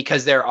ends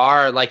because there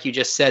are, like you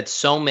just said,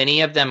 so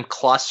many of them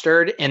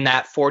clustered in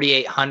that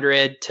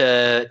 4,800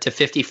 to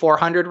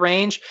 5,400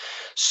 range.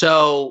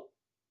 So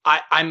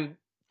I'm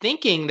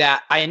thinking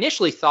that I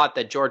initially thought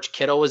that George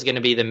Kittle was going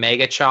to be the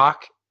mega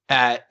chalk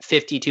at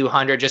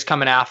 5,200, just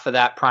coming off of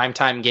that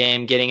primetime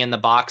game, getting in the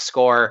box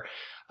score.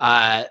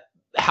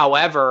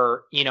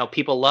 However,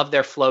 people love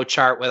their flow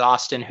chart with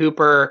Austin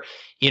Hooper.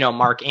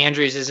 Mark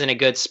Andrews is in a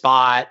good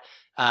spot.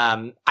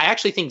 I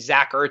actually think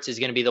Zach Ertz is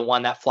going to be the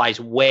one that flies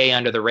way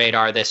under the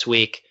radar this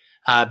week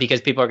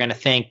because people are going to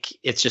think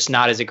it's just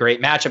not as a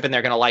great matchup and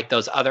they're going to like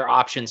those other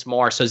options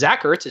more. So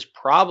Zach Ertz is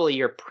probably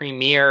your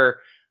premier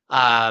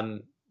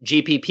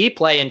GPP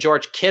play, and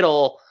George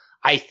Kittle,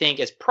 I think,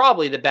 is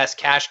probably the best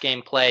cash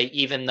game play,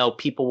 even though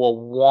people will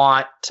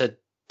want to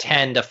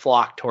tend to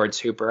flock towards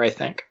Hooper, I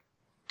think.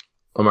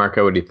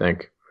 Lamarco, what do you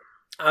think?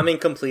 I'm in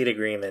complete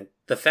agreement.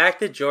 The fact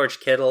that George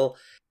Kittle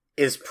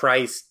is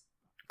priced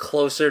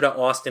closer to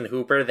Austin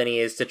Hooper than he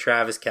is to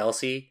Travis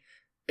Kelce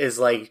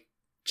is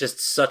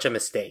just such a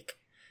mistake.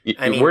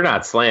 We're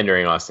not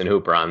slandering Austin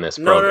Hooper on this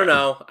program.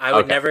 No. I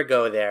would never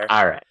go there.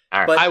 All right.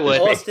 But I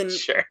would.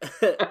 Sure.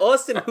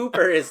 Austin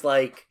Hooper is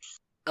like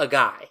a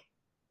guy,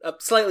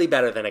 slightly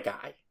better than a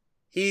guy.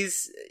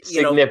 He's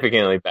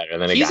significantly better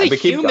than a guy. He's a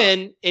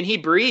human and he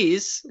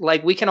breathes.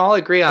 We can all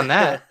agree on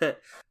that.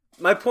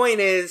 My point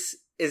is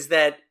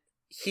that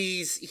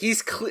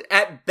he's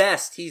at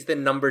best he's the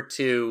number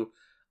 2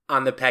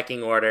 on the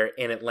pecking order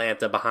in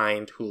Atlanta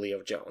behind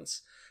Julio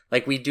Jones.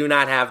 We do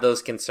not have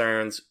those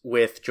concerns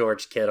with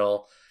George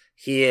Kittle.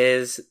 He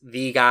is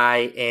the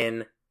guy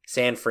in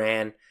San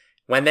Fran.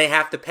 When they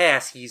have to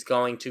pass, he's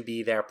going to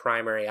be their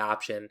primary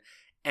option.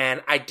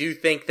 And I do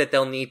think that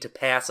they'll need to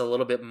pass a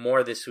little bit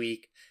more this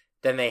week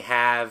than they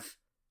have,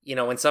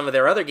 in some of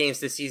their other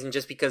games this season,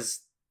 just because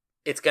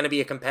it's going to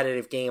be a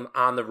competitive game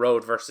on the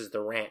road versus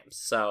the Rams.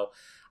 So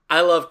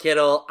I love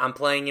Kittle. I'm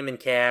playing him in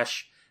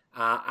cash.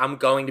 I'm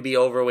going to be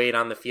overweight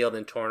on the field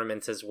in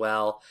tournaments as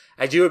well.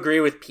 I do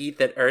agree with Pete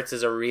that Ertz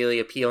is a really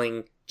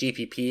appealing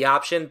GPP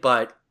option,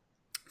 but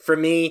for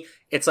me,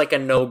 it's like a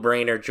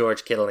no-brainer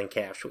George Kittle in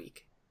cash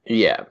week.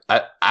 Yeah,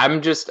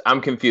 I'm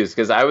confused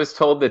because I was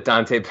told that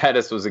Dante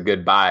Pettis was a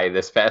good buy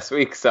this past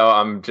week, so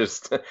I'm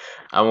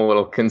a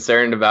little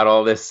concerned about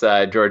all this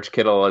George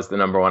Kittle as the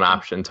number 1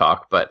 option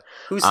talk. But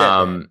who said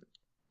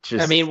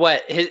that?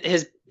 What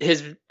his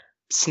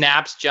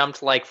snaps jumped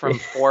from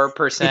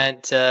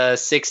 4% to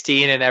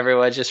 16, and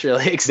everyone's just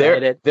really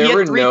excited. There he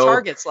were had 3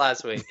 targets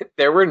last week.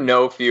 There were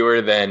no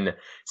fewer than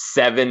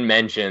 7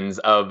 mentions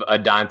of a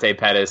Dante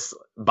Pettis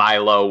buy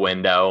low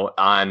window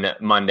on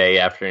Monday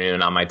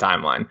afternoon on my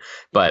timeline,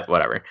 but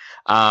whatever.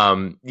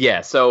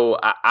 So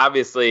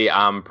obviously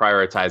I'm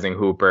prioritizing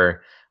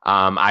Hooper.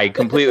 I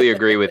completely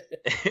agree with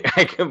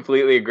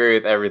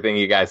everything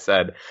you guys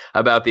said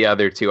about the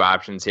other 2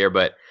 options here,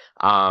 but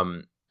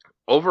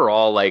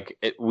overall,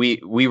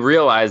 we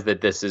realize that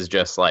this is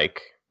just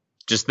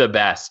the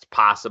best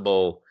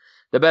possible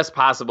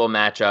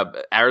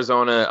matchup.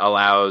 Arizona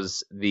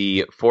allows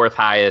the 4th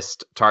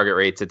highest target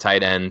rate to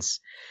tight ends,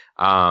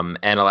 and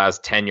allows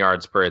 10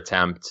 yards per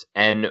attempt.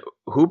 And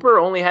Hooper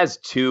only has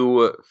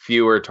 2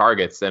 fewer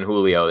targets than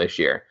Julio this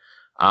year,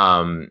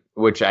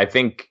 which I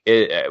think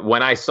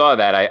when I saw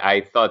that,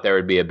 I thought there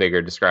would be a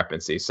bigger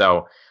discrepancy.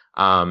 So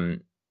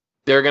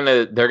they're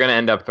gonna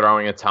end up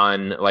throwing a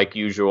ton like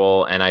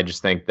usual, and I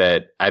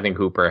think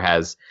Hooper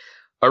has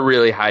a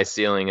really high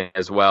ceiling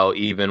as well,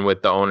 even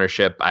with the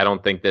ownership. I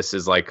don't think this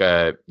is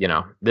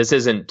this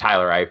isn't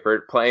Tyler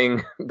Eifert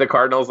playing the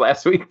Cardinals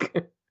last week.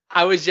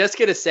 I was just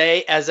going to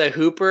say, as a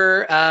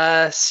Hooper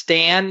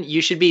stan,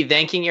 you should be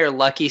thanking your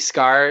lucky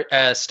stars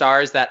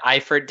that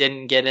Eifert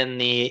didn't get in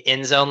the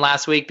end zone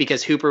last week,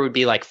 because Hooper would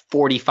be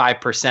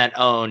 45%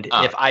 owned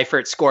if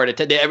Eifert scored a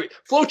today.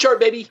 Flowchart,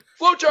 baby.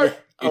 Flowchart.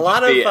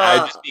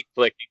 I'd just be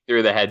clicking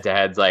through the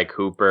head-to-heads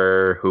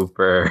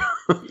Hooper.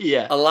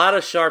 Yeah. A lot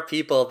of sharp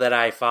people that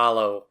I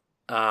follow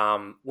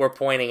were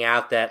pointing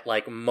out that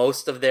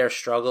most of their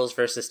struggles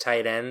versus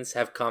tight ends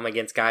have come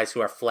against guys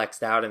who are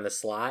flexed out in the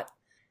slot.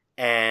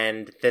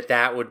 And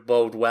that would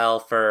bode well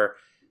for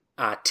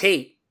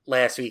Tate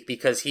last week,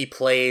 because he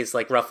plays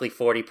roughly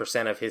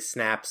 40% of his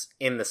snaps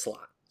in the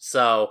slot.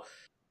 So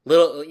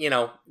the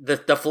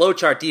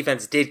flowchart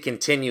defense did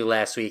continue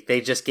last week. They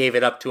just gave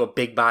it up to a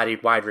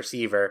big-bodied wide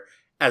receiver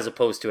as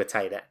opposed to a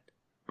tight end.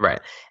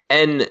 Right.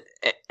 And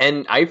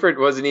Eifert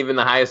wasn't even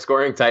the highest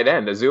scoring tight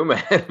end. Azuma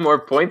had more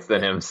points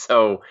than him.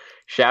 So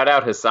shout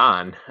out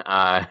Hassan.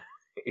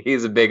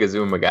 He's a big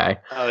Azuma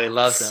guy. Oh, he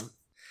loves him.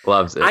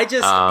 Loves it. I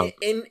just,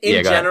 in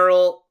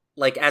general,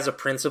 as a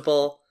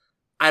principle,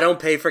 I don't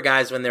pay for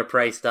guys when they're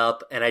priced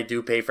up, and I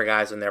do pay for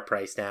guys when they're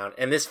priced down.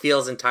 And this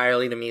feels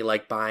entirely to me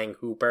like buying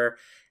Hooper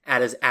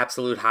at his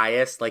absolute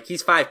highest.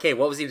 He's $5K.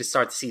 What was he to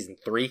start the season?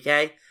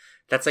 $3K?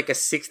 That's like a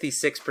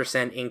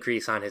 66%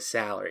 increase on his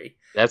salary.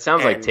 That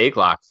sounds like take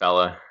lock,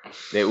 fella.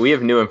 We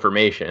have new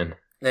information.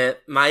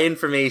 My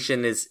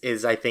information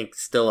is I think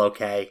still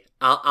okay.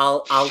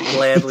 I'll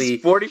gladly.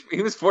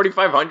 He was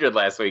 4,500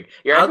 last week.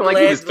 You're acting like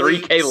he was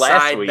 3K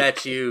last week.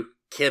 Bet you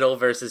Kittle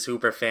versus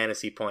Hooper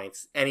fantasy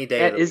points any day.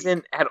 That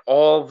isn't at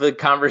all the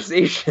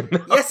conversation.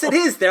 Though. Yes, it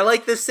is. They're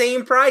like the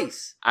same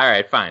price. All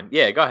right, fine.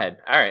 Yeah, go ahead.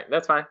 All right,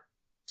 that's fine.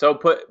 So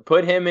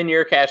put him in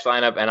your cash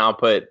lineup, and I'll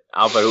put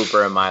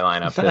Hooper in my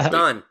lineup.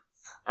 Done.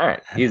 All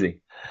right, easy.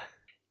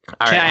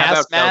 All Can right, I how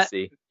ask about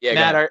Kelsey? Yeah,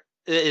 Matt,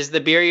 is the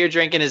beer you're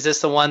drinking? Is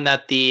this the one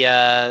that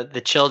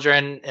the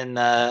children and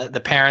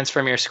the parents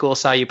from your school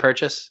saw you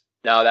purchase?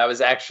 No, that was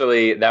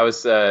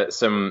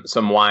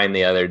some wine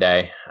the other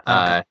day.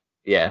 Okay.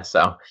 Yeah,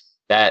 so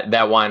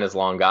that wine is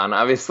long gone,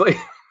 obviously.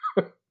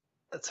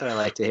 That's what I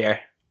like to hear.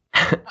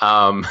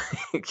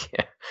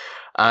 Yeah.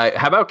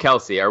 How about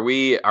Kelsey? Are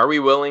we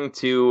willing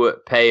to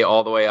pay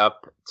all the way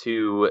up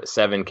to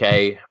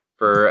 $7K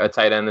for a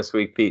tight end this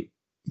week, Pete?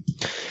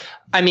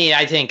 I mean,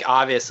 I think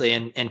obviously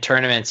in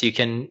tournaments you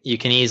can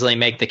easily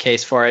make the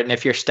case for it, and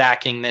if you're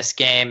stacking this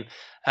game,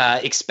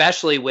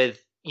 especially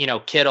with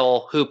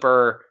Kittle,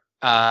 Hooper,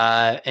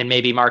 and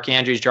maybe Mark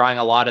Andrews drawing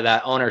a lot of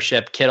that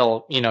ownership,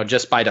 Kittle,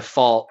 just by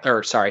default,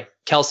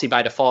 Kelsey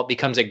by default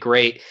becomes a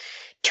great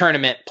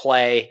tournament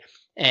play.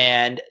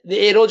 And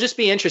it'll just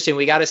be interesting.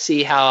 We got to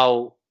see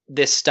how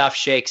this stuff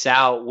shakes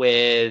out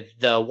with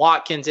the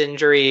Watkins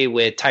injury,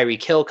 with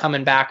Tyreek Hill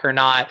coming back or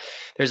not.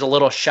 There's a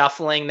little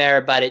shuffling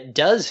there, but it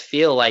does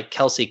feel like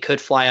Kelsey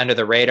could fly under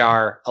the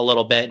radar a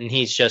little bit, and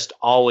he's just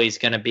always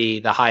going to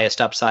be the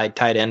highest upside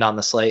tight end on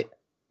the slate.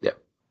 Yep.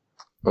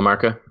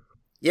 LaMarca?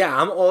 Yeah,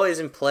 I'm always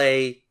in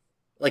play.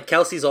 Like,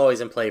 Kelsey's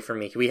always in play for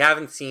me. We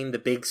haven't seen the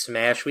big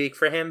smash week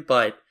for him,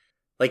 but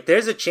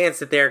there's a chance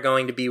that they're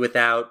going to be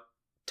without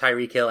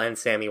Tyreek Hill and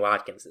Sammy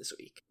Watkins this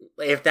week.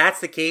 If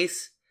that's the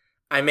case,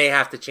 I may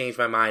have to change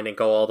my mind and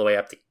go all the way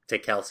up to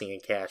Kelsey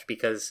and cash,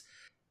 because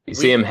you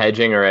see him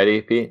hedging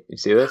already, Pete? You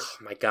see this?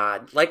 Oh my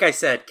God. Like I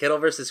said, Kittle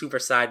versus Hooper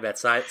side bet,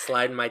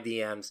 slide in my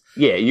DMs.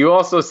 Yeah, you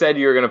also said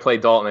you were going to play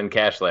Dalton and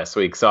cash last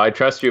week, so I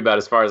trust you about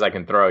as far as I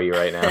can throw you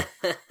right now.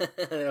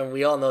 And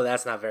we all know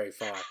that's not very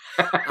far.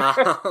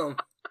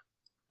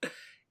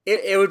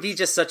 It would be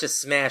just such a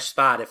smash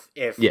spot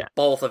if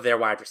both of their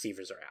wide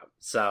receivers are out.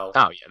 So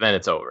then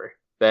it's over.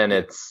 Then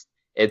it's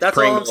that's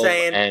Pringle all I'm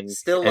saying. And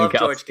still love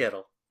George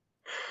Kittle.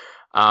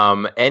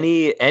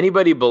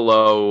 Anybody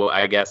below,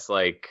 I guess,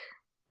 like,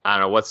 I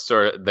don't know, what's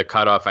sort of the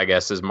cutoff, I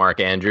guess, is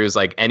Mark Andrews.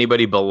 Like,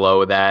 anybody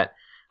below that,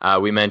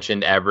 we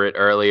mentioned Everett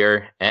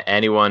earlier.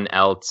 Anyone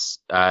else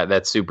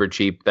that's super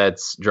cheap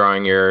that's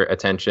drawing your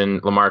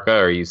attention, LaMarca,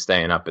 or are you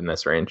staying up in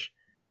this range?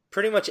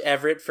 Pretty much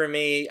Everett for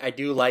me. I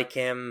do like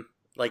him.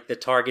 Like, the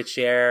target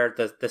share,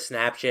 the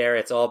snap share,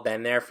 it's all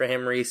been there for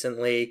him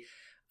recently.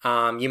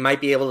 You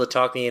might be able to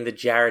talk me into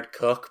Jared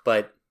Cook,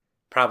 but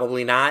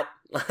probably not.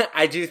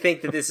 I do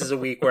think that this is a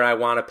week where I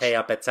want to pay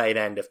up at tight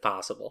end if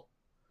possible.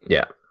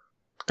 Yeah.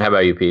 How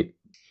about you, Pete?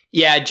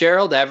 Yeah,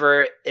 Gerald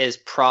Everett is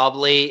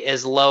probably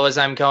as low as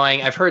I'm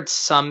going. I've heard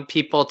some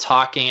people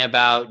talking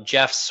about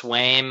Jeff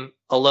Swaim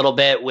a little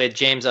bit with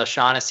James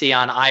O'Shaughnessy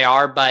on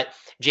IR, but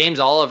James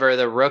Oliver,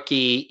 the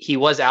rookie, he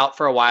was out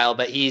for a while,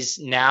 but he's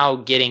now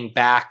getting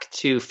back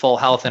to full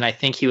health, and I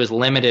think he was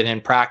limited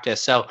in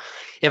practice. So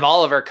if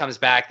Oliver comes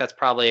back, that's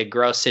probably a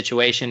gross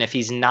situation. If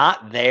he's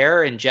not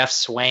there and Jeff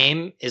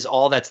Swaim is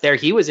all that's there,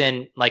 he was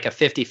in like a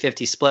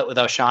 50-50 split with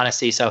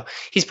O'Shaughnessy, so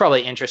he's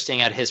probably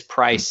interesting at his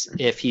price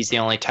if he's the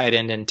only tight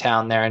end in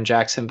town there in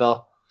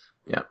Jacksonville.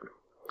 Yeah.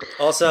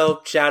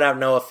 Also, shout out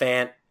Noah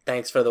Fant.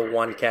 Thanks for the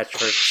one catch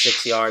for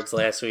 6 yards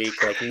last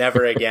week. Like,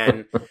 never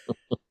again.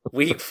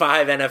 Week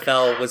 5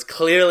 NFL was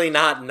clearly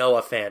not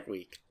Noah Fant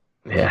week.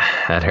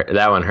 Yeah,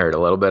 that one hurt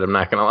a little bit, I'm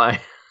not going to lie.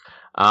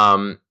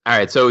 All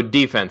right, so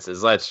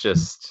defenses. Let's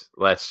just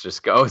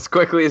go as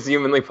quickly as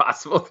humanly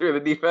possible through the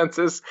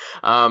defenses.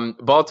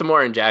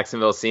 Baltimore and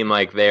Jacksonville seem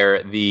like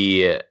they're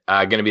the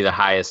going to be the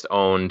highest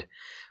owned.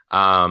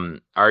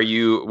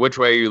 Which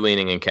way are you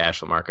leaning in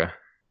cash, LaMarca?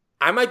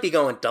 I might be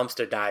going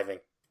dumpster diving.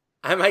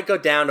 I might go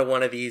down to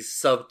one of these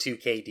sub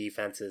 2K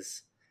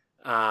defenses.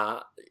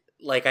 I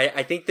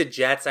think the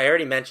Jets, I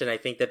already mentioned, I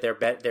think that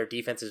their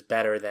defense is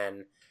better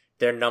than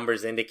their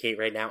numbers indicate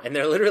right now, and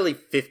they're literally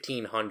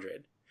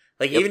 1,500.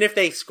 Like, even if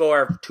they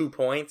score 2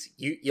 points,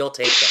 you'll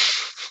take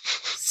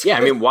that. Yeah,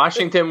 I mean,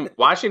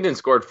 Washington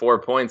scored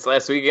 4 points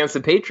last week against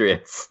the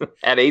Patriots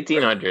at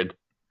 1,800.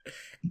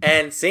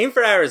 And same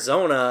for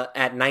Arizona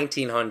at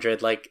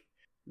 1,900. Like,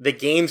 the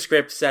game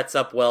script sets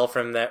up well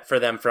for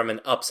them from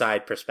an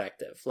upside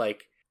perspective.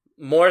 Like,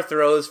 more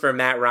throws for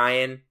Matt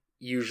Ryan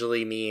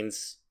usually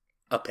means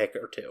a pick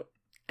or two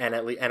and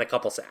a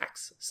couple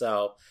sacks.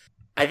 So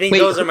I think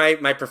those are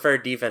my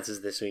preferred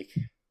defenses this week.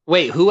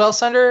 Wait, who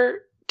else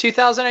under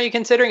 2,000 are you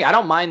considering? I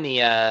don't mind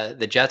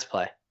the Jets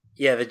play.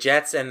 Yeah, the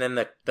Jets and then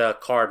the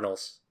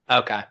Cardinals.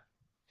 Okay.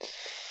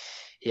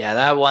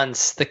 Yeah,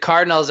 the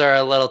Cardinals are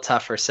a little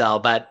tougher sell,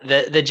 but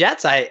the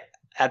Jets, I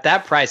At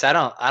that price, I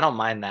don't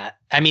mind that.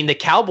 I mean, the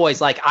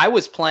Cowboys, like I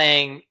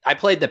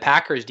played the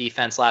Packers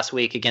defense last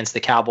week against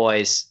the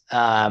Cowboys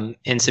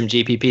in some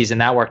GPPs,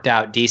 and that worked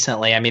out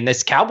decently. I mean,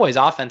 this Cowboys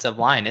offensive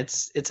line,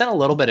 it's in a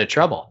little bit of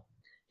trouble.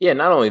 Yeah,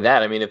 not only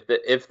that, I mean,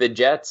 if the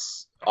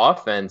Jets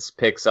offense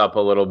picks up a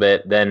little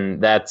bit,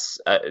 then that's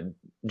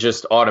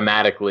just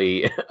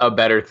automatically a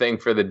better thing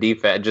for the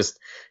defense.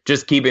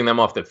 Just keeping them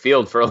off the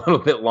field for a little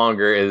bit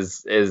longer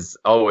is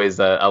always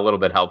a little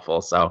bit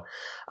helpful. So,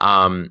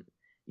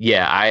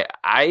 yeah,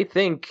 I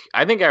think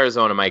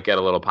Arizona might get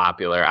a little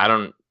popular. I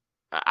don't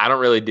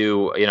really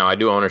do, I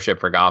do ownership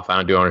for golf. I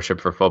don't do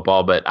ownership for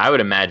football, but I would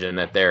imagine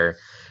that they're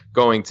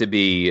going to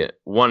be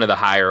one of the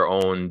higher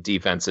owned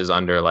defenses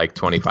under like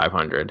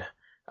 2,500.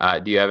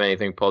 Do you have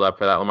anything pulled up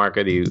for that,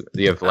 Lamarca? Do you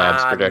have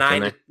Labs projection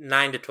there?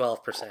 9 to 12%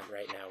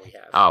 right now we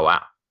have. Oh,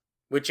 wow.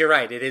 Which you're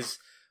right. It is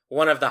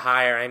one of the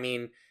higher. I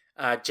mean,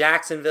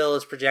 Jacksonville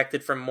is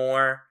projected for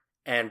more,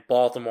 and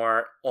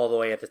Baltimore all the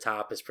way at the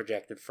top is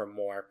projected for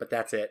more, but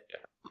that's it.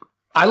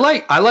 I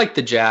like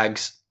the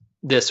Jags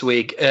this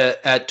week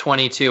at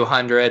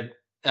 2,200.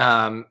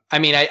 I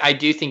mean, I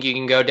do think you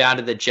can go down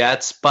to the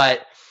Jets,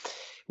 but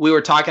we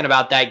were talking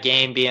about that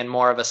game being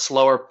more of a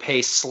slower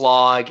paced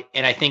slog,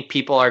 and I think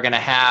people are going to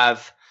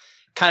have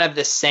kind of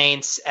the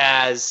Saints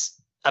as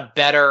a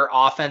better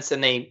offense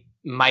than they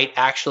might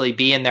actually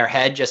be in their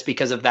head just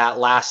because of that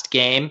last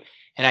game.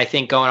 And I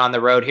think going on the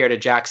road here to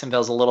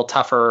Jacksonville is a little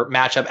tougher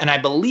matchup. And I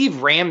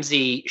believe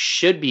Ramsey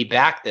should be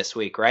back this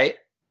week, right?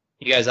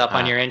 You guys up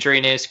on your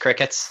injury news,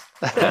 crickets?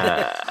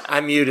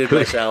 I muted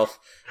myself.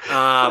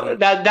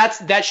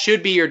 That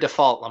should be your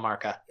default,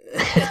 Lamarca.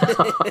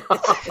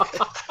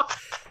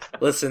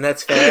 Listen,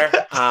 that's fair.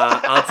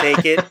 I'll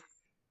take it.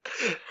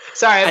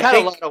 Sorry, I've had a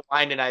lot of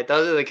wine tonight.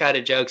 Those are the kind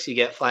of jokes you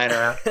get flying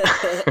around.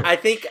 I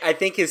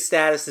think his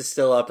status is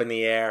still up in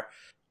the air.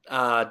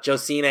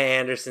 Josina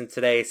Anderson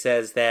today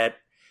says that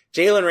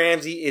Jalen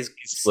Ramsey is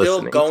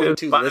still going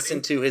to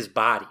listen to his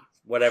body,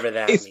 whatever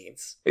that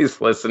means. He's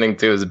listening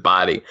to his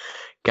body.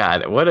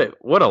 God, what a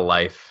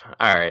life.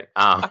 All right.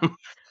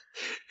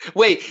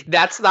 Wait,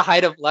 that's the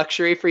height of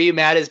luxury for you,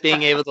 Matt, is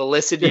being able to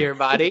listen to your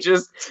body?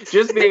 just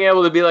being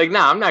able to be like,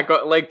 I'm not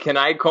going, like, can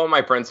I call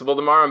my principal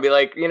tomorrow and be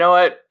like, you know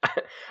what?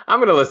 I'm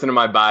going to listen to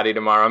my body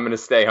tomorrow. I'm going to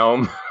stay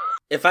home.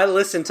 If I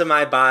listened to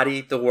my body,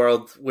 the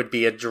world would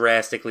be a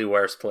drastically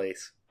worse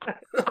place.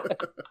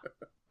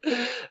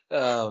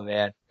 Oh,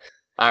 man.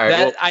 All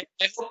right. I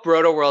hope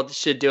Roto World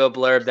should do a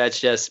blurb that's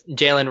just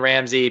Jalen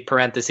Ramsey,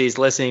 parentheses,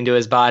 listening to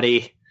his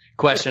body,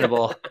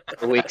 questionable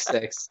for week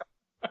 6.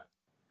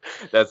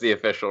 That's the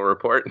official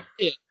report.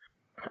 Yeah.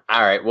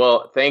 All right.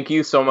 Well, thank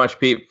you so much,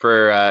 Pete,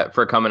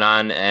 for coming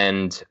on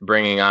and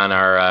bringing on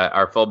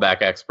our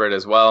fullback expert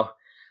as well.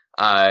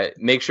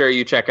 Make sure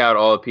you check out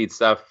all of Pete's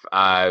stuff,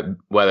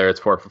 whether it's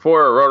 4for4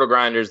 or Roto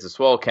Grinders, the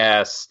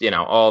Swolecast,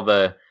 all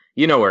the,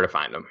 where to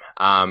find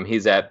him.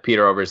 He's at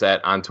Peter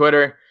Overzet on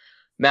Twitter.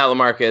 Matt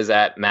Lamarca is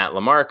at Matt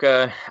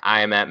Lamarca.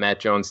 I am at Matt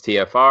Jones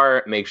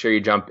TFR. Make sure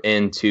you jump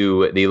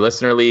into the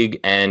Listener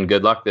League, and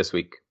good luck this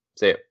week.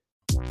 See ya.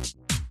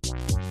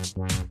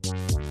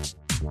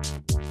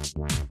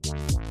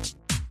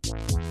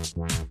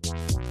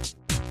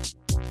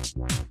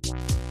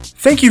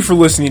 Thank you for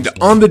listening to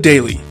On the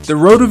Daily, the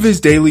RotoViz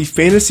Daily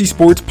Fantasy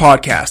Sports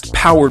Podcast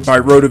powered by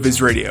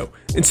RotoViz Radio.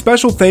 And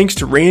special thanks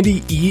to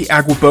Randy E.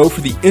 Aguabo for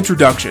the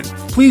introduction.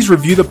 Please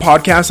review the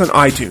podcast on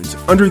iTunes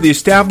under the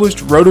established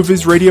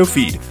RotoViz Radio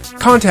feed.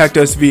 Contact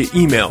us via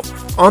email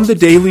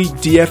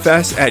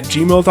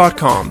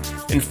onthedailydfs@gmail.com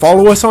and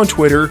follow us on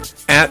Twitter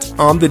at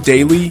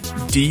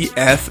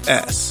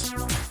onthedailydfs.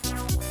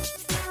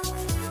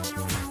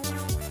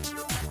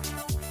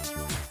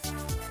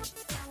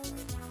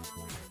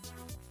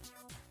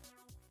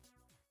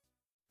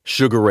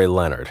 Sugar Ray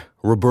Leonard,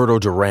 Roberto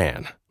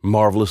Duran,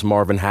 Marvelous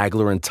Marvin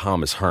Hagler, and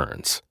Thomas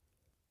Hearns.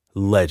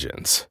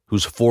 Legends,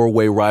 whose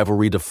four-way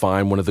rivalry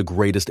defined one of the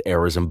greatest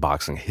eras in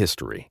boxing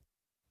history.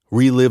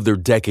 Relive their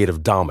decade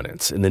of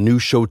dominance in the new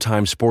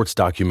Showtime sports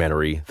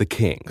documentary, The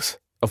Kings,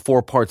 a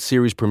 4-part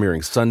series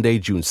premiering Sunday,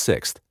 June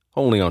 6th,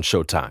 only on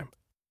Showtime.